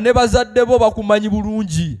ne bazadde bo bakumanyi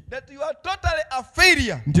bulungi That you are totally a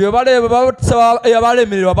failure. nti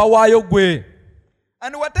abalemererwa bawaayo gwe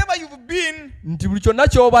And whatever you've been, nti buli kyonna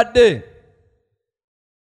ky'obadde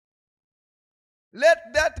let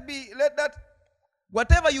that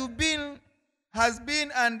whatever you've been has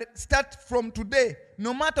been, and start from today.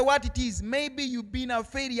 No matter what it is, maybe you've been a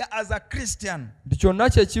failure as a Christian. nti kyonna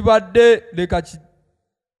kye kibadde leka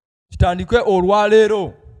kitandikwe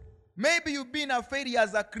olwaleero. Maybe you've been a failure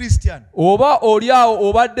as a Christian. Oba oli awo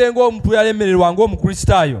obadde ng'omuntu yalemererwa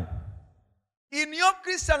ng'omukristaayo. In your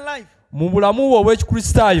Christian life, mu bulamu bwo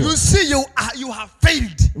obw'ekikristaayo you see you have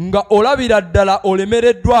failed. nga olabira ddala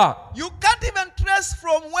olemereddwa. You can't even trace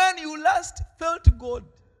from when you last felt God.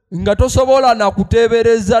 Nga tosobola na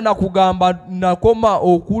kuteebereza na kugamba nakoma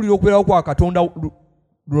okuwulira okubeerawo kwa Katonda lwe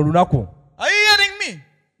lunaku. Are you hearing me?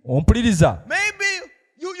 Ompuliriza. Maybe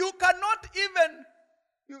you cannot even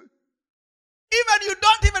you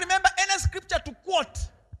don't even remember any scripture to quote.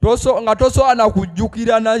 Nga tosobola na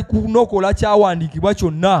kujjukira n'okola kyawandiikibwa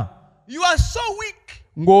kyonna. You are so weak.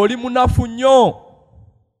 Ng'oli munafu nnyo.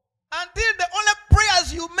 Until the only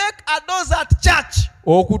prayers you make are those at church.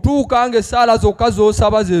 Okutuuka ng'essaala zokka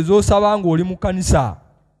z'osaba ze z'osaba ng'oli mu kkanisa.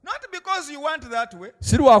 Not because you want that way.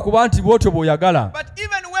 Si lwakuba nti bw'otyo bw'oyagala. But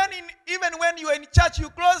even when you are in church, you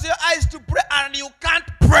close your eyes to pray and you can't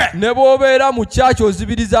pray. Ne bw'obeera mu kyaki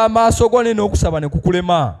ozibiriza amaaso go n'okusaba ne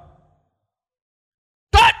kukulema.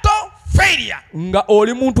 Total failure. Nga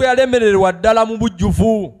oli muntu eyalemererwa ddala mu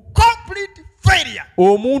bujjuvu. Complete failure.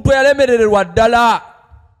 Omuntu eyalemererwa ddala.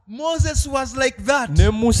 Moses was like that. Ne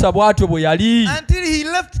Musa bw'atyo bwe yali. Until he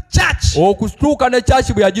left church. Okutuuka ne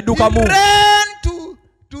kyaki bwe yagiddukamu. He ran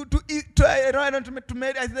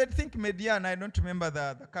I think Midian. I don't remember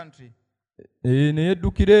the country. Ne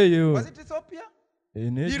yeddukira eyo. Was it Ethiopia?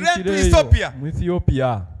 He ran to Ethiopia. Mu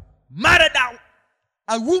Ethiopia. Married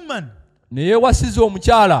a woman. Ne yeewasiza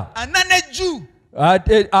omukyala. A non-Jew.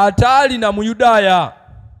 Ataalina mu Yudaaya.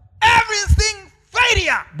 Everything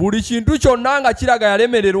failure. Buli kintu kyonna nga kiraga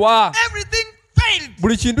yalemererwa. Everything failed.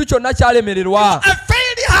 Buli kintu kyonna kyalemererwa. A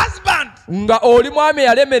failed husband. Nga oli mwami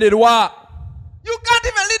yalemererwa. You can't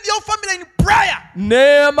even lead your family in prayer.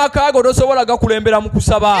 Ne amaka go tosobola gakulembera mu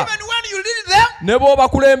kusaba. Even when you lead them, ne bw'oba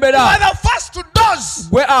kulembera. You are the first to doors.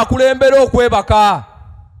 Gwe akulembera okwebaka.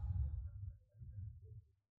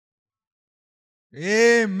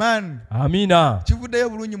 Amen. Amina. Kivuddeyo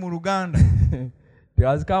bulungi mu Luganda. It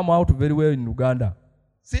has come out very well in Uganda.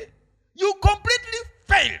 See, you completely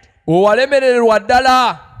failed. Owalemererwa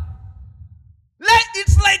ddala.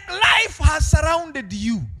 It's like life has surrounded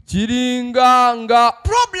you. Kiringa nga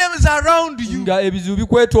problems around you. Nga ebizibu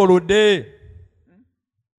bikwetoolodde.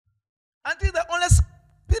 Until the only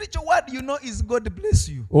spiritual word you know is God bless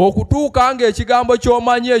you. Okutuuka ng'ekigambo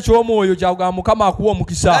ky'omanyi eky'omwoyo kyagamba Mukama akuwa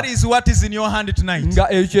omukisa. That is what is in your hand tonight.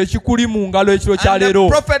 Nga ekyo ekikuli mu ngalo ekiro kya leero.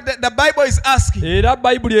 And the prophet, the Bible is asking. Era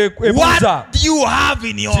Bayibuli ebuuza. What do you have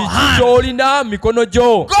in your hand? Ky'olina mu mikono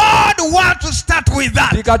gyo. God wants to start with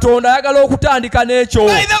that. Katonda ayagala okutandika n'ekyo.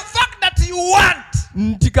 By the fact that you want.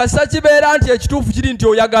 Nti kasa kibeera nti ekituufu kiri nti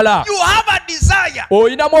oyagala. You have a desire.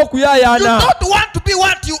 Oyinamu okuyaayaana. You don't want to be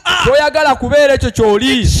what you are. Toyagala kubeera ekyo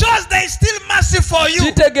ky'oli. It shows there is still mercy for you.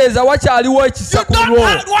 Kitegeeza wakyaliwo ekisa ku lwo.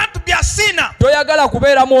 You don't want to be a sinner. Toyagala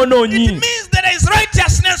kubeera mwonoonyi. It means there is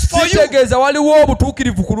righteousness for you. Kitegeeza waliwo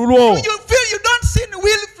obutuukirivu ku lulwo. You feel you don't sin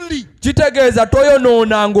willfully. Kitegeeza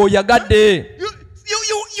toyonoona ng'oyagadde.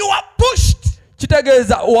 You are pushed.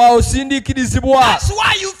 Kitegeeza waosindiikirizibwa. That's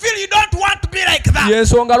why you feel you don't want to be like that.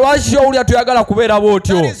 Yensonga lwaki owulira toyagala kubeera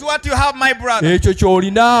bw'otyo. That is what you have, my brother. Ekyo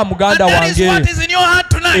ky'olina muganda wange. And that is what is in your hand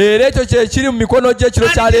tonight. Era ekyo kye kiri mu mikono gye ekiro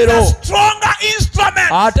kya leero. And it is a stronger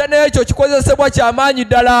instrument. Ate n'ekyo kikozesebwa ky'amaanyi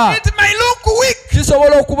ddala. It may look weak.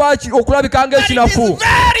 Kisobola okulabika ng'ekinafu. But it is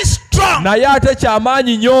very strong. Naye ate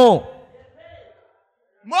ky'amaanyi nnyo.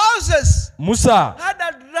 Moses Musa had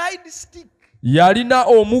a dried stick. Yalina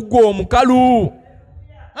omuggo omukalu.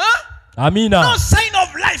 Amina. No sign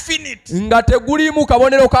of life in it. Nga tegulimu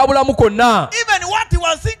kabonero ka bulamu konna. Even what he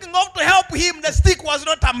was thinking of to help him, the stick was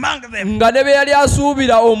not among them. Nga ne be yali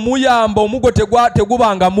asuubira omuyamba omuggo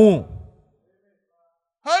tegubangamu.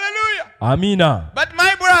 Hallelujah. Amina. But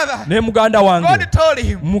my brother, ne muganda wange, God told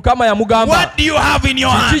him, Mukama yamugamba, what do you have in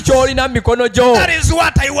your hand? Kiki ky'olina mu mikono gyo? That is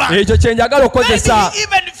what I want. Ekyo kye njagala okozesa. Maybe he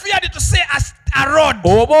even feared to say a rod.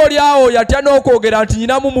 Oba oli awo yatya n'okwogera nti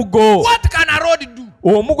nyinamu muggo. What can a rod do?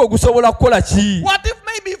 Omuggo gusobola kukola ki? What if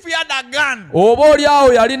maybe if he had a gun? Oba oli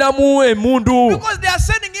awo yalinamu emmundu. Because they are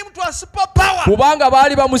sending him to a superpower. Kubanga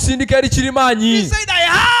baali bamusindika eri kirimaanyi. He said, I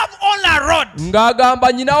have only a rod.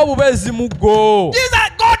 Ng'agamba nyinawo bubeezi muggo.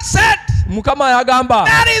 God said, Mukama yagamba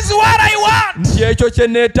that is what I want. nti ekyo kye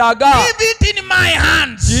neetaaga Give it in my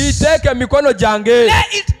hands. kiyiteeke mu mikono gyange Lay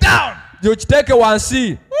it down. okiteeke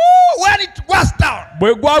wansi. When it was down,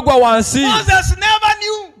 Bwe gwagwa wansi Moses never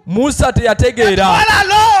knew Musa that teyategeera all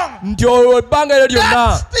along nti ebbanga eryo that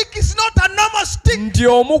lyonna stick is not a normal stick. nti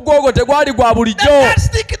omuggo ogwo tegwali gwa bulijjo, That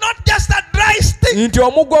stick is not just a dry stick. nti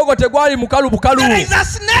omuggo ogwo tegwali mukalu bukalu, There is a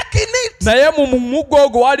snake in it. naye mu muggo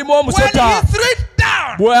ogwo walimu When omusota. he threw it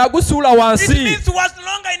down, Bwe yagusuula it wansi means it was no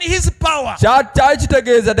longer in his power. kyali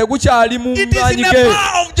kitegeeza tegukyali mu It is in maanyi the ge,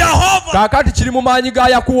 power of Jehovah. kaakati kiri mu maanyi ga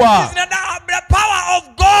It Yakuwa, is in the power of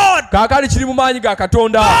God. kaakati kiri mu maanyi ga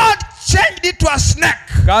Katonda. God changed it to a snake.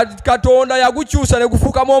 Katonda yagukyusa ne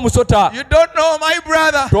gufuukamu omusota. You don't know, my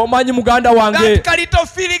brother. Tomanyi muganda wange, That little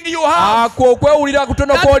feeling you have. ako okwewulira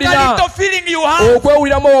kutono That kw'olina, little feeling you have.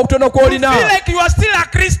 okwewuliramu okutono You kw'olina, feel like you are still a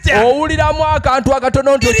Christian. owuliramu akantu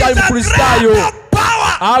akatono nti It okyali is a mukristaayo. greater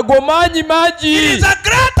power. Ago maanyi It mangi, is a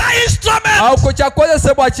greater instrument. ako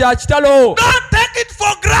kyakozesebwa kya kitalo, Don't take it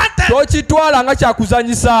for granted. tokitwala nga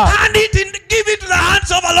kyakuzanyisa, Hand it and give it to the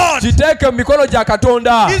hands of the Lord. kiteeke mu mikono gya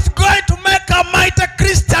Katonda. He's going to make a mighty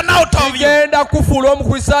Christian out of you. Agenda kufuula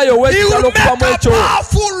omukristaayo He ow'ekitalo will okuva mu make a ekyo,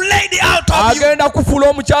 powerful lady out of you. agenda kufuula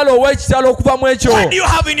omukyalo ow'ekitalo okuva mu ekyo. What do you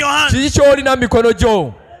have in your hand? Kiki ky'olina mu mikono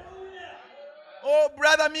gyo? Oh,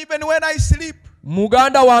 brother, me even when I sleep,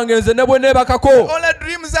 Muganda wange, nze ne bwe neebakako, only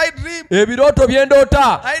dreams I dream. ebirooto bye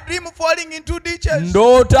ndoota, I dream falling into ditches.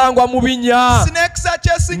 ndoota ngwa mu binnya, Snakes are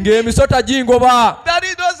chasing me. ng'emisota gingoba. Daddy,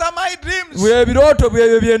 those are my dreams. Ebirooto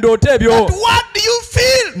byebyo bye ndoota ebyo. But what do you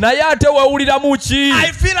feel? Naye ate weewuliramu ki?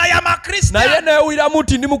 I feel I am a Christian. Naye neewuliramu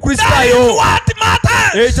nti ndi That is mukristaayo. what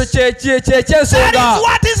matters. Ekyo That ky'ensonga. is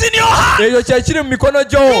what is in your heart. Ekyo kye kiri mu mikono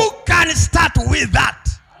gyo. You can start with that.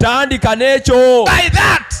 Tandika n'ekyo. By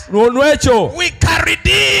that, N'ekyo we can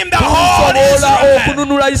redeem the whole tusobola Israel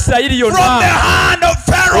okununula Isirayiri from the yonna hand of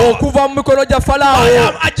Pharaoh. okuva mu mikono gya I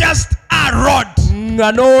Falaawo am just a rod.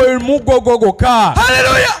 nga n'omuggo gwo gwokka.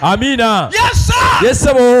 Hallelujah. Amiina. Yes, sir.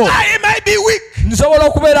 Yesebo, I may be weak. nsobola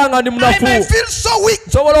okubeera nga ndi I may munafu, feel so weak.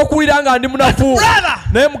 nsobola okuwulira nga ndi munafu, Brother,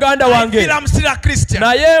 naye muganda I wange, feel I'm still a Christian.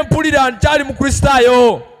 naye mpulira nkyali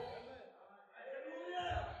mukristaayo.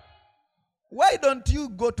 Why don't you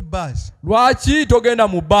go to bars? Lwaki togenda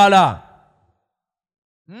mu bbaala?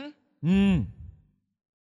 You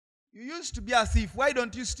used to be a thief. Why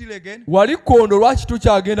don't you steal again? Wali kkondo, lwaki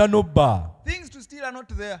tukyagenda n'obba? Things to steal are not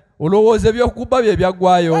there. Olowooza ebyokubba bye Why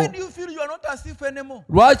byaggwayo? do you feel you are not a thief anymore?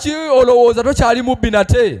 Lwaki olowooza tokyali mubbi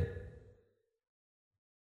nate?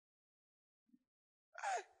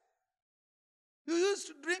 You used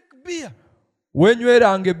to drink beer.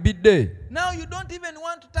 Wenyweranga ebbidde, Now you don't even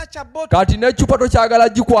want to touch a bottle. kati n'eccupa tokyagala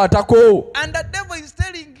gikwatako. And the devil is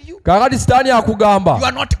telling you, Kaakati sitaani you akugamba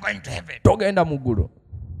are not going to heaven. togenda mu ggulu,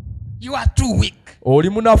 You are too weak. oli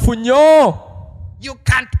munafu nnyo, You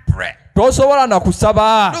can't pray. tosobola na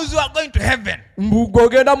kusaba. Those who are going to heaven,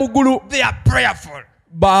 Ng'ogenda mu ggulu, they are prayerful.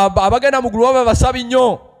 abagenda mu ggulu baba basabi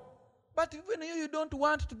nnyo. But even you don't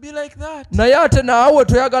want to be like that. Naye ate naawe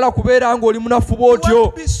toyagala kubeera ng'oli munafu You want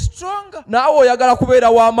bw'otyo, to be stronger. naawe oyagala kubeera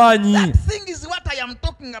w'amaanyi. That thing is what I am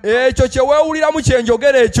talking about. Ekyo kye weewuliramu kye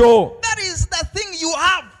njogera ekyo. That is the thing you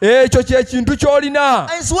have. Ekyo kye kintu ky'olina.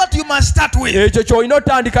 That is what you must start with. Ekyo ky'olina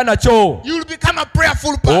otandika nakyo. You will become a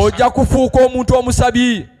prayerful person. Ojja kufuuka omuntu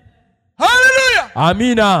omusabi. Hallelujah.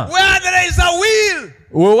 Amiina. Where there is a will,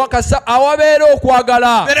 Awabeera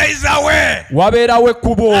okwagala, there is a way. wabeerawo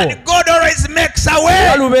ekkubo. And God always makes a Era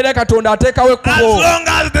way. lubeere Katonda ateekawo As ekkubo. long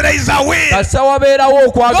as there is a will, Kasa wabeerawo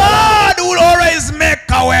okwagala, God will always make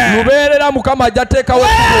a way. lubeerera Mukama ajja teekawo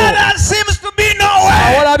Where ekkubo. there seems to be no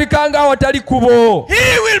way, Awalabika ng'awatali kkubo,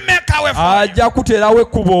 He will make a way for you. ajja kuteerawo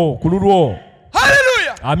ekkubo ku lulwo.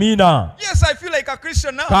 Hallelujah. Amiina. Yes, I feel like a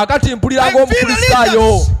Christian now. Kaakati mpulira I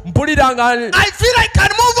ng'omukristaayo, feel mpulira nga I feel I can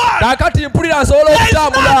move on. kaakati mpulira nsobola There is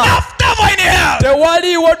not okutambula. enough devil in hell.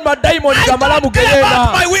 Tewaliiwo madayimoni I gamala don't care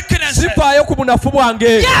about my mugeyeena. weaknesses. Sifaayo ku bunafu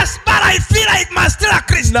bwange. Yes, but I feel like I'm still a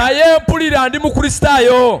Christian. Naye mpulira ndi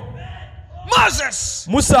mukristaayo. Moses,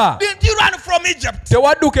 Musa, did you run from Egypt?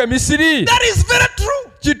 tewadduka e Misiri. That is very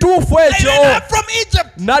true. Kituufu I ekyo. ran from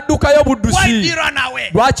Egypt. N'addukayo Why did buddusi. you run away?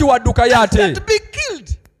 Lwaki waddukayo ate? To be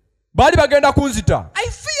killed. Baali bagenda kunzita. I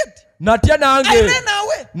feared. Natya I nange. ran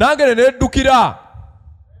away. Nange ne neddukira.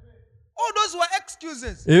 All those were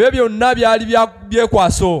excuses. Ebyo byonna byali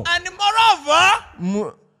byekwaso. And moreover,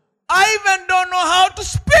 I even don't know how to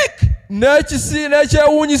speak.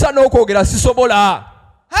 N'ekyewuunyisa n'okwogera sisobola.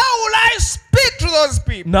 How will I speak to those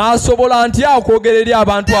people? N'asobola ntya okwogera eri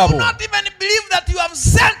abantu They will abo? not even believe that you have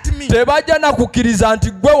sent me. Tebajja na kukkiriza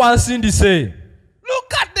nti ggwe wansindise.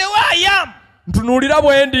 Look at the way I am. ntunuulira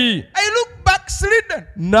bwendi. I look backslidden.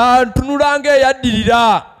 Na ntunula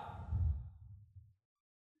ng'eyaddirira.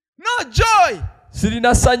 No joy.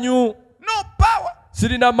 Sirina ssanyu. No power.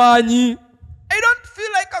 Sirina maanyi. I don't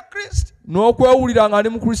feel like a Christian. N'okwewulira nga ndi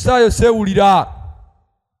mukristaayo seewulira.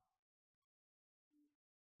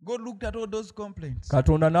 God looked at all those complaints.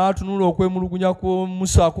 Katonda n'atunula okwemulugunya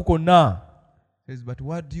kw'omusaako konna. Says, but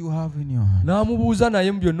what do you have in your hand? N'amubuuza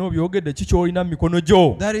naye mu byonna obyogedde ki ky'olina mu mikono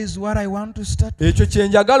gyo? That is what I want to start. Ekyo kye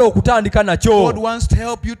njagala okutandika nakyo. God wants to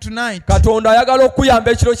help you tonight. Katonda ayagala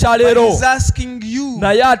okuyamba ekiro kya But leero. he's asking you,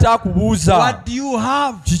 Naye ate akubuuza. what do you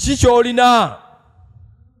have? Kiki ky'olina?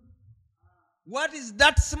 What is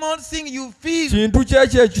that small thing you feel Kintu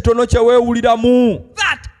kyekyo ekitono kye weewuliramu.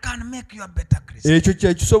 that can make you a better Christian? Ekyo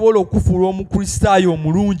kye kisobola okufuula omukristaayo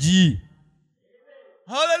omulungi.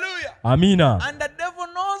 Hallelujah. Amiina. And the devil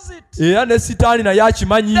knows it. Era ne Sitaani naye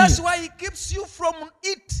akimanyi. That's why he keeps you from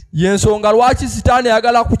it. Y'ensonga lwaki Sitaani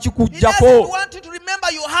ayagala He doesn't kukikuggyako. want you to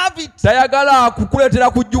remember you have it. Tayagala kukuleetera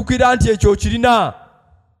kujjukira nti ekyo kirina.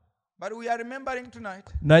 But we are remembering tonight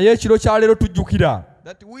Naye ekiro kya leero tujjukira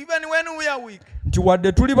that even when we are weak, nti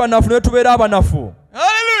wadde tuli banafu ne tubeera abanafu.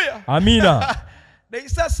 hallelujah. Amiina. They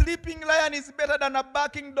say a sleeping lion is better than a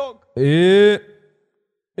barking dog.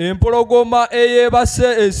 Empologoma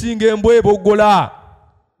eyeebase esinga embwa eboggola.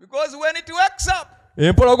 Because when it wakes up,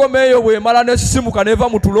 Empologoma eyo bw'emala n'esisimuka n'eva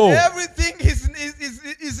mu tulo. everything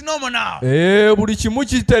is normal now. Buli kimu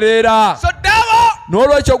kitereera. So devil,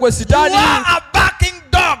 N'olwekyo gwe you Sitaani are a barking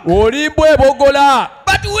dog. oli mbwa eboggola.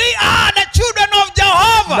 But we are the children of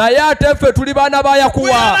Jehovah. Naye ate ffe tuli baana ba We are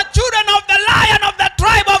Yakuwa. the children of the lion of the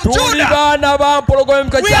tribe of Tuli Judah. baana ba mpologoma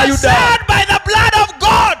emika We kya are Yuda. saved by the blood of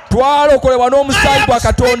God. Twalokolebwa n'omusaayi I gwa am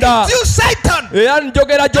speaking Katonda. to you, Satan. Era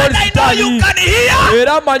njogera gy'oli And I know you Sitaani. can hear.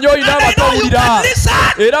 Era manyi olina And I know you abatowulira. can listen.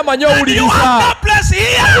 Era manyi And you have owuliriza. no place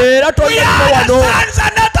here. Era We tolina are the wano. sons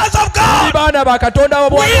and daughters of Tuli God. baana ba Katonda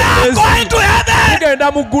We are going to heaven.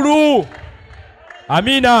 tugenda mu ggulu.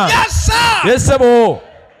 Amiina. Yes, sir. Yesebo.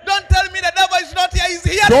 Don't tell me the devil is not here. He's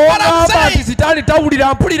hearing what I'm Togamba nti saying. Sitaani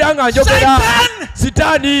tawulira mpulira nga njogera. Satan,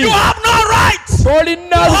 Sitaani you have no right.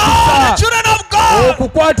 tolina Oh, lukusa the children of God.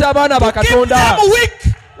 okukwata abaana ba Keep Katonda them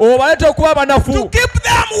weak. obaleeta okuba To banafu keep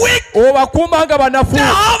them weak. obakuuma nga banafu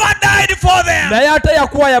Jehovah died for them. naye ate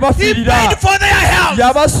yakuwa He yabafiirira paid for their health.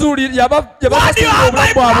 yabasuulira What do you yabasuulira have, my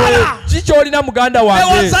obulamu bwabwe. brother? Ki ky'olina muganda There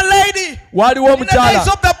wange? was a lady Waaliwo in the days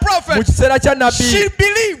omukyala of the mu prophet. kiseera kya nabbi She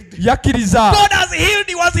believed yakkiriza God has healed.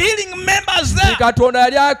 He was healing members there. Katonda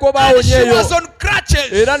yali akoba And awonye she eyo was on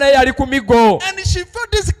crutches. era naye yali ku miggo And she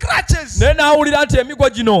felt these crutches. naye n'awulira nti emiggo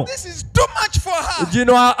gino This is too much for her.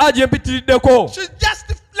 gyempitiriddeko She just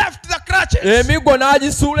left the crutches. emiggo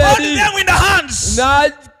n'agisuula Held eri them in the hands.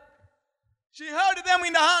 She held them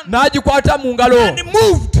in the hand n'agikwata mu ngalo and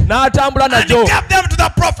moved n'atambula and nagyo gave them to the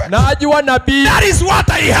prophet. n'agiwa nabbi. That is what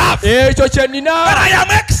I have. Ekyo kye But nnina, I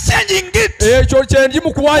am exchanging it. ekyo kye ndi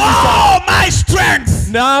mu kuwanyisa Oh, my strength.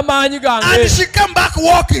 n'amaanyi And gange. she came back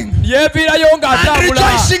walking Yeeviirayo and ng'atambula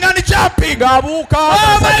rejoicing and jumping. ng'abuuka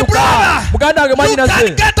Oh, my ng'asanyuka. brother. Muganda wange You mwanyinaze,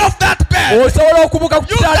 can get off that bed. osobola okubuuka ku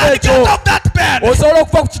You kitanda can ekyo, get off that bed. osobola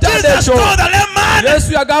okuva ku kitanda Jesus ekyo. told the lame man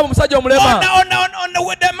Yesu yagamba omusajja omulema,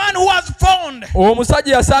 the man who was found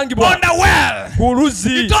omusajja yasangibwa on the well. ku He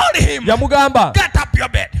luzzi, told him, yamugamba get up your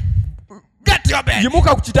bed. Get your bed.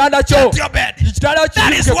 yimuka ku kitanda kyo, Get your bed. ekitanda kyo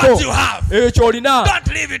That is what kiyimukeko, you have. ekyo ky'olina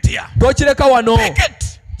Don't leave it here. tokireka wano, Take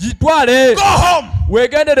it. gitwale Go home.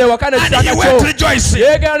 weegendere ewaka And he n'ekitanda went kyo. rejoicing.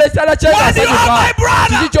 Yeegenda n'ekitanda kye What do you have, my ng'asanyuka.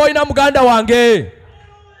 brother? Kiki ky'olina muganda wange?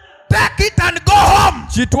 Take it and go home.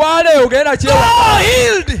 Kitwale ogenda Go kyewaka,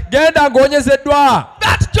 healed. genda ng'onyezeddwa.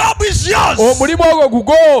 That job is yours. Omulimu ogwo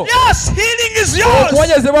gugo, Yes, healing is yours.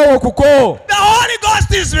 okuwonyezebwa wo kuko, The Holy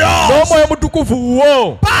Ghost is yours. n'omwoyo mutukuvu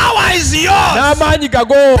wuwo, Power is yours. n'amaanyi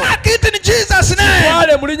gago. Take it in Jesus' name.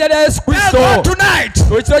 Twale mu linnya lya Yesu Kristo. Therefore, tonight,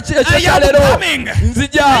 Ekiro I kya am leero coming. I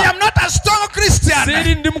nzija, am not a strong Christian,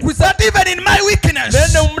 siiri ndi mukrista, but even in my weakness,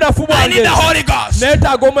 naye ne mu bunafu I need bwange the Holy Ghost.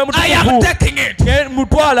 neetaaga omwoyo I am mutukuvu. taking it.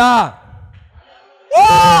 Mutwala.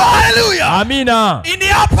 Oh, hallelujah. Amiina. In the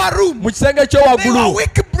upper room, Mu kisenge they were ky'owaggulu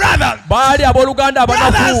weak brothers. baali abooluganda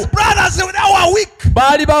abanafu, Brothers, they were weak.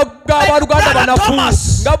 baali abaluganda Brother banafu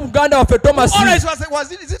Thomas. nga buganda waffe Tomasi.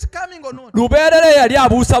 Always is it coming or not? Lubeerera yali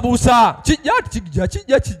abuusabuusa, kijja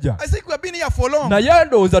kijja, I think we have been here for long. naye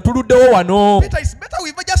ndowooza tuluddewo wano. Peter, it's better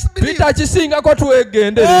we just believe. Peter kisingako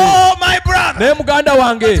twegendere. Oh, my brother. Naye muganda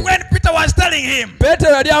wange When Peter was telling him,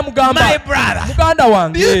 Peetero yali amugamba, my brother, muganda do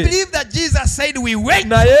you wange, believe that Jesus said we wait.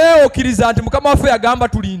 naye okkiriza nti mukama waffe yagamba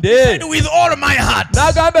tulinde. Said with all my heart.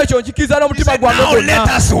 N'agamba ekyo nkikiriza He n'omutima said, gwange now let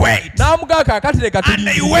gwonna. us wait. N'amugamba kaakati leka And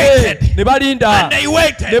they tulinde. waited. Ne balinda. And they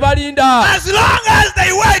waited. Ne balinda. As long as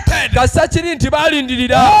they waited. Kasa kiri nti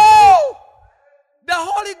baalindirira. Oh, the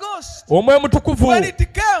Holy Ghost, Omwoyo mutukuvu when it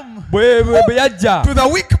came bwe yajja. to the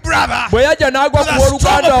weak brother, Bwe yajja n'agwa to ku the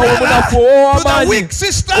strong oluganda omunafu brother, to the ow'amaanyi. weak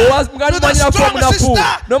sister, Owa to muganda the mwannyinafu strong omunafu. sister,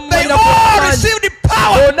 they N'omumwannyinafu all ow'amaanyi. received the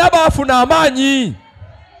power. Bonna baafuna amaanyi.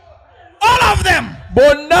 All of them.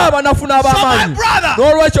 Bonna banafuna So my ab'amaanyi. brother,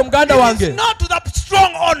 N'olwekyo muganda it wange is not to the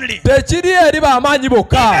strong only. tekiri eri b'amaanyi Even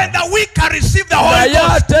bokka. the weak can receive the Holy Naye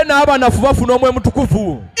Ghost. ate n'abanafu bafuna omwoyo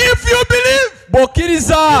mutukuvu. If you believe,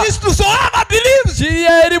 Bw'okkiriza it is to whoever believes. kiri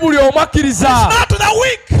eri buli omu It's akkiriza. not to the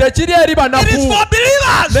weak. Tekiri eri It is banafu. for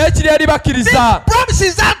believers. Naye kiri eri This bakkiriza. promise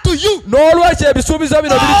is up to you. N'olwekyo ebisuubizo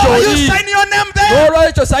bino biri Oh, you gy'oli. sign your name there.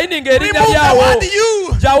 N'olwekyo sayininga erinnya Remove the lyawo. word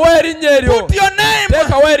you. Gyawo erinnya eryo. Put your name.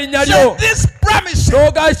 Teekawo erinnya Say, lyo. this promise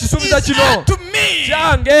N'ogaa ekisuubizo is kino. up to me.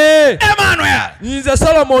 Kyange. Emmanuel. Nze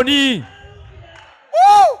Solomoni.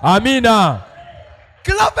 Woo! Amiina.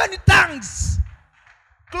 Cloven tongues.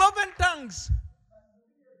 Cloven tongues.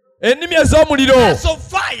 Ennimi ez'omuliro As of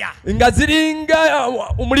fire. nga ziringa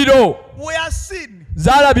omuliro We are seen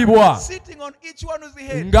zaalabibwa sitting on each one of the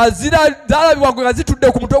head. nga zaalabibwa nga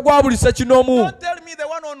zitudde ku mutwe gwa buli ssekinomu. Don't tell me the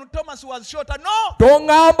one on Thomas was shorter. No.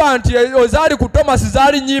 Toŋŋamba nti ezaali ku Tomasi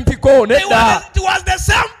zaali nyimpiko. Nedda. It was the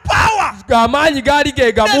same power. Amaanyi gaali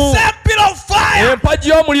ge The gamu. same pillar of fire. Empagi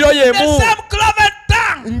y'omuliro The y'emu. same cloven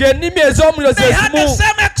tongue. Ng'ennimi ez'omuliro They ze had the zimu.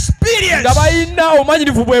 same experience. Nga balina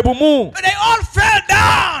obumanyirivu bwe bumu. They all fell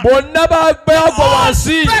down. Bonna bagwa All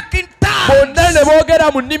wansi. spoke in tongues. Bonna ne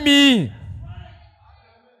boogera mu nnimi.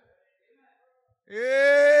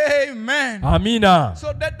 Amen. Amiina.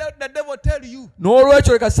 So the devil tell you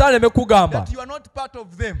N'olwekyo leka saaleme kugamba that you are not part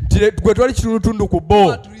of them. nti gwe twali kitundutundu ku You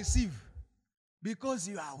bo are to receive because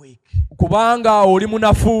you are weak. kubanga oli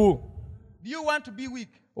munafu. Do you want to be weak?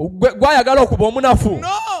 Gwayagala okuba omunafu? No.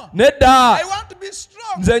 Nedda. I want to be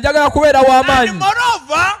strong. Nze njagala kubeera And w'amaanyi.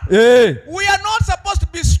 moreover, we are not supposed to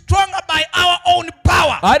be stronger by our own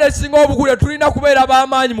power. Ate singa obukule tulina kubeera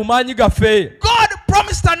b'amaanyi mu maanyi gaffe. God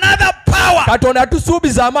promised another power. Katonda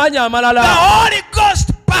tusuubiza amaanyi The amalala. Holy Ghost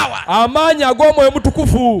power. Amaanyi ag'omwoyo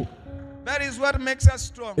mutukufu. That is what makes us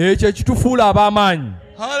strong. Ekyo ekitufuula ab'amaanyi.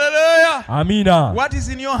 Hallelujah. Amiina. What is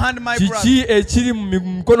in your hand, my brother? Kiki ekiri mu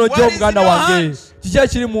mikono What gyo is muganda in your wange? hands? Kiki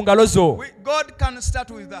ekiri mu ngalo zo? God can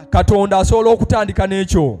start with that. Katonda asobola okutandika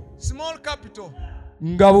n'ekyo. Small capital.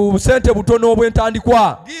 Nga busente butono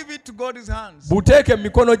obw'entandikwa Give it to God's hands. buteeke mu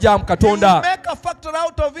mikono gya He will Katonda. make a factor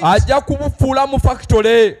out of it. Ajja kubufuula mu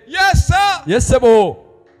factory. Yes, sir. Yesebo.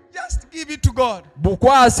 Just give it to God.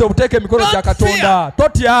 Bukwase obuteeke mu mikono gya Don't Katonda.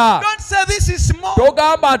 Totya. Don't say this is small.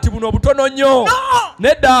 Togamba nti buno butono nnyo. No.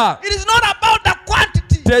 Nedda. It is not about the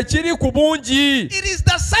quantity. Tekiri ku bungi. It is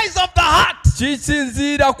the size of the heart.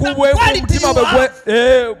 Kisinziira ku The bwe quality mutima you bwe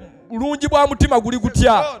have. bulungi bwa mutima guli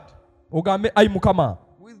gutya. God, Ogambe ayi Mukama.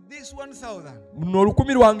 with this 1,000, Luno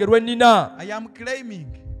olukumi lwange lwe nnina I am claiming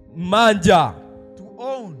manja to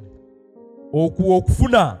own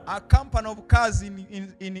okufuna a company of cars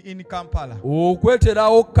in Kampala.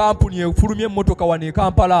 okweterawo kampuni efulumya emmotoka wano e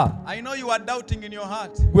Kampala. I know you are doubting in your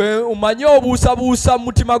heart. Gwe omanye obuusabuusa mu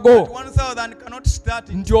mutima go 1,000 cannot start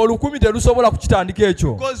it nti olukumi terusobola kukitandika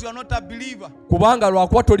ekyo because you are not a believer. kubanga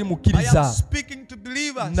lwakuba toli I am mukkiriza. speaking to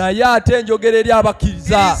believers. Naye ate njogera eri It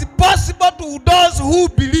abakkiriza. is possible to those who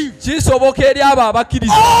believe. Kisoboka eri abo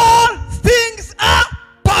abakkiriza. All things are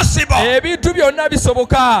possible. Ebintu byonna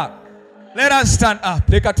bisoboka. Let us stand up.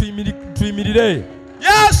 Leka tuyimirire.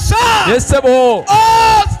 Yes, sir. Yesebo.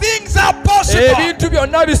 All things are possible Ebintu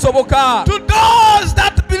byonna bisoboka to those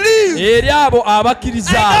that believe. eri abo I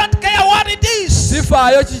abakkiriza. don't care what it is.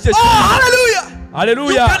 Sifaayo kiki Oh, ekiri. hallelujah. You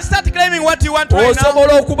Haleluya. can start claiming what you want right now.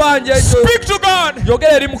 Osobola okubanja ekyo. Speak to God.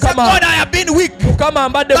 Yogera eri Say, Mukama. God, I have been weak. Mukama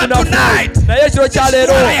mbadde But munafu. tonight, Naye ekiro This kya is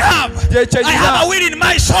leero what I have. I have a will in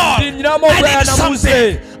my soul. Ninamu I need obweyana mu something.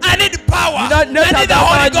 nze. I need power. I need the Neetaaga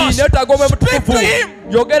Holy amaanyi, Ghost. neetaaga omwoyo Speak mutukufu. to him.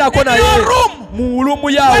 Yogerako In naye your room. mu lumu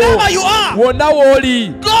yawo. Wherever you are. Wonna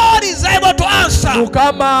w'oli. God is able to answer.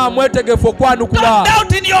 Mukama mwetegefu okwanukula. Don't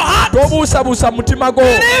doubt in your heart. Tobuusabuusa mu mutima go.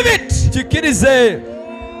 Believe it. Kikkirize.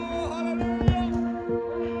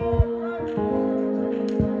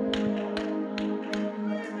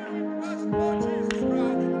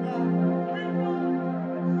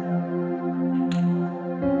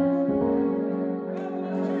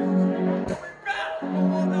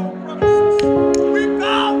 We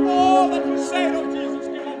come for all that you said of Jesus.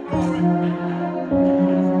 Give him glory.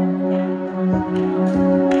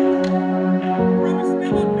 Promise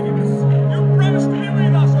never leave us. You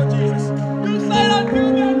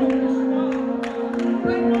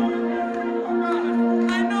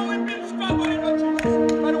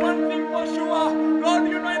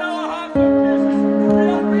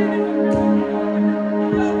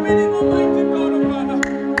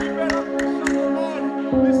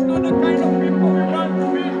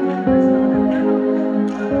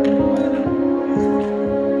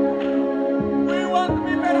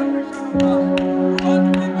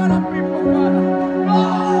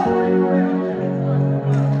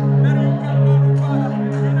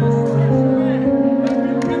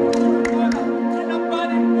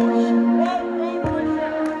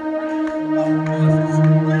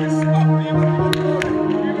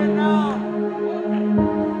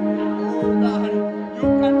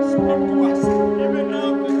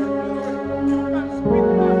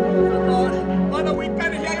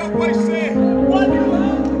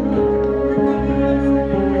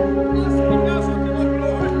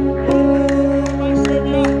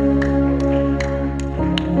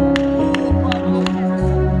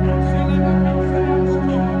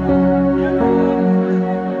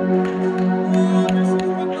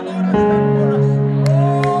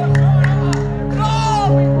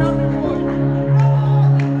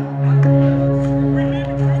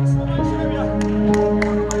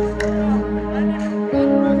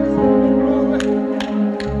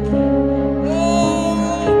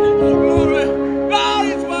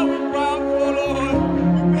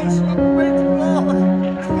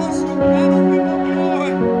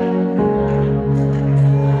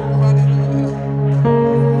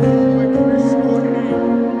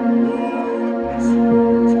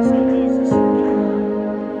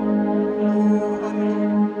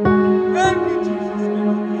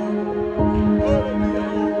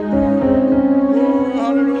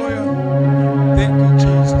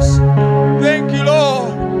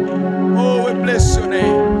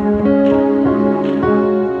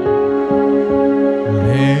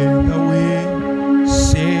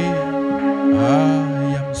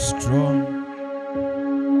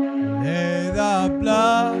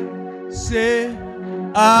say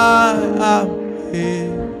I am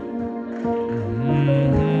here.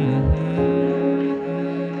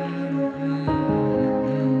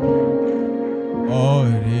 Oh,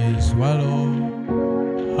 it is swallow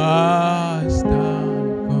has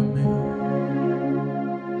done for me.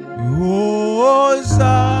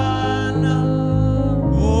 Hosanna,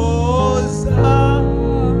 Hosanna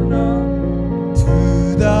to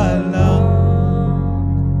the Lamb,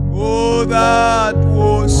 oh, that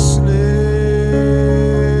was slain.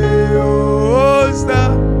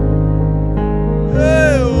 Hosanna,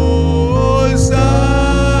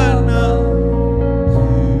 Hosanna to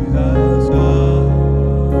the Lamb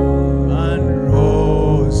and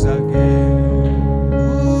rose again.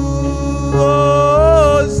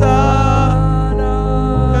 Hosanna,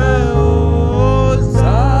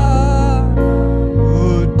 Hosanna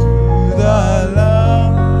to the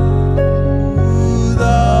Lamb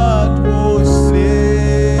that was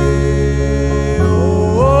slain.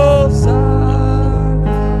 Hosanna,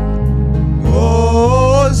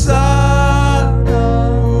 Hosanna,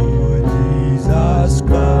 oh, Jesus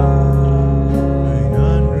Christ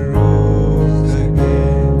and rose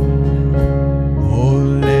again. Oh,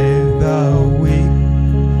 let the weak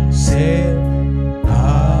say, I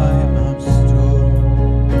am strong.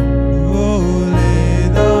 Oh,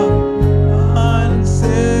 let the man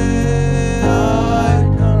say, I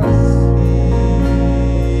can see.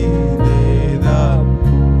 Let the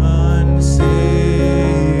man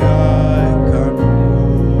say, I can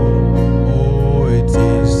walk. Oh, it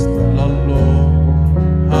is the Lord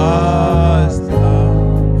has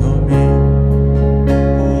done for me.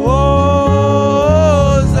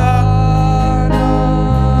 Hosanna,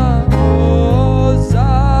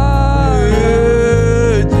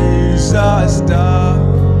 Hosanna, Jesus died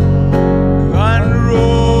and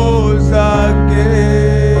rose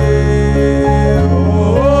again.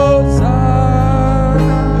 Hosanna,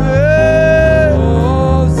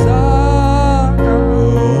 Hosanna,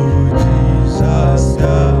 oh, Jesus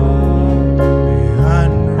died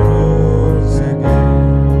and rose again.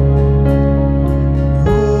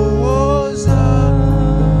 Hosanna,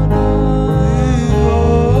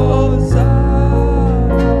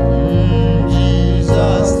 Hosanna,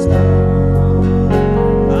 Jesus died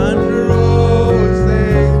and rose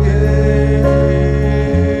again.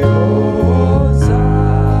 Hosanna,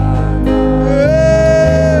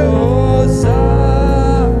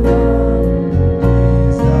 Hosanna,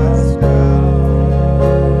 Jesus died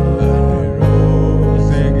and rose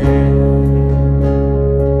again.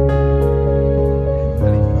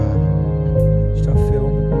 Heavenly Father, kitaffe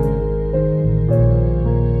omukulu,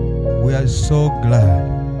 we are so glad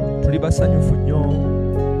tuli basanyufu nnyo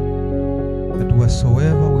that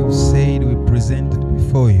whatsoever we've said, we presented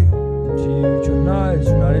before you, nti kyonna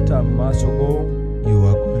ekinaleeta mu maaso go you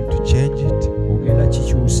are going to change it ogenda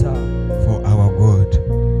kikyusa for our good.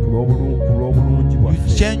 ku lw'obulungi You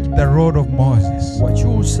bwaffe. changed the rod of Moses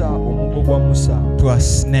Wakyusa omuggo gwa Musa to a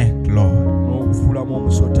snake, Lord. n'ogufuulamu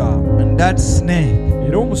omusota, And that snake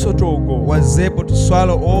era omusota ogwo was able to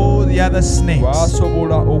swallow all the other snakes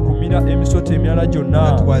gwasobola okumira emisota emirala that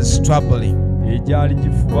gyonna was troubling. egyali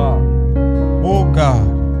gifuba. Oh God,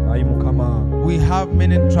 Ayi Mukama, we have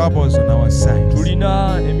many troubles on our side.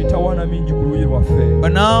 tulina emitawaana mingi ku luuyi lwaffe,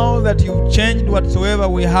 But now that you've changed whatsoever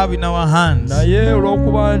we have in our hands, naye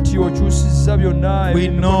olw'okuba nti okyusizza byonna we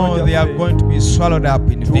know they are going to be swallowed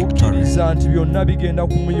up in victory. tukkiriza nti byonna bigenda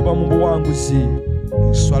kumuyibwa mu buwanguzi.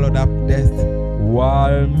 You swallowed up death.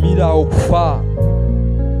 Wamira okufa,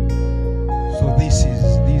 So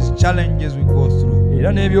these challenges we go through,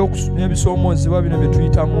 era n'ebisoomoozebwa bino bye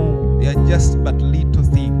tuyitamu they are just but little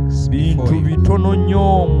things before bintu you. bitono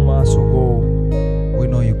nnyo mu maaso go. We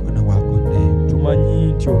know you're going to work on them.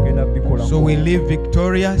 Tumanyi nti ogenda bikolako. So we live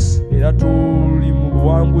victorious. Era tuli mu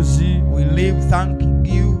buwanguzi, We live thanking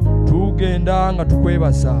you tugenda nga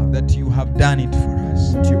tukwebaza that you have done it for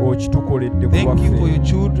us. nti okitukoledde ku Thank you for lwaffe. your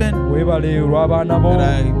children Weebale olw'abaana bo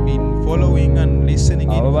that have been following and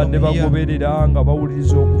listening in ababadde from here. bagoberera nga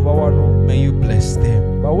bawuliriza okuva wano. May you bless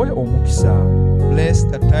them. Bawe omukisa, Bless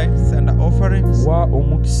the tithes and the offerings wa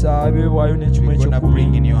omukisa abeewaayo n'ekimu we're going to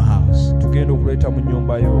bring in eky'ekkumi your house. tugenda okuleeta mu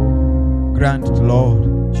nnyumba yo. Grant it, Lord.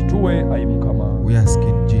 Kituwe, ayi Mukama, We ask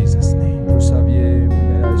in Jesus' name. tusabye mu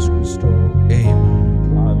linnya lya Yesu Kristo. Amen.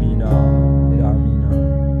 Amiina era amiina.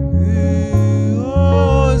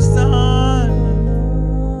 Hosanna,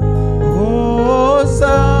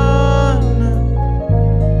 Hosanna,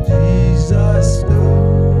 Jesus died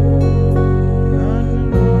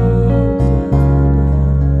and rose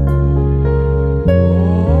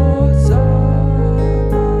again.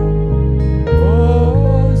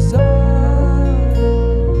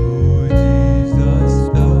 Hosanna,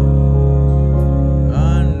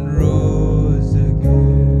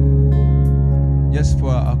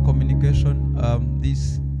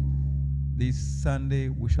 Sunday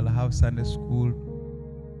we shall have Sunday school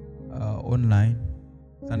online,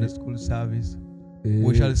 Sunday school service.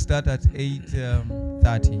 We shall start at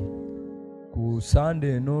 8:30. Ku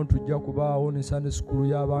Sunday eno tujja kubaawo ne Sunday school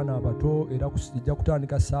y'abaana abato era kusijja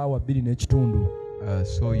kutandika ssaawa 2:30.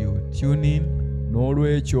 So you tune in.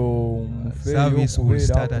 N'olwekyo Service will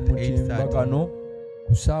start at mutimbagano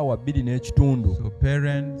ku ssaawa 2:30. So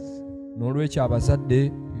parents, N'olwekyo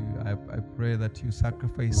abazadde I pray that you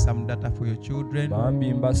sacrifice some data for your children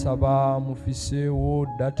bambi mbasaba mufiseewo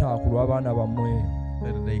data ku lw'abaana bammwe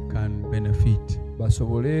that they can benefit.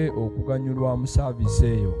 basobole okuganyulwa mu saavisi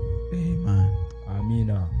eyo. Amen.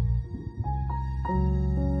 Amiina.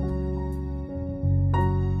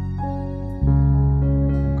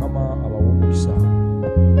 Mukama abawe omukisa.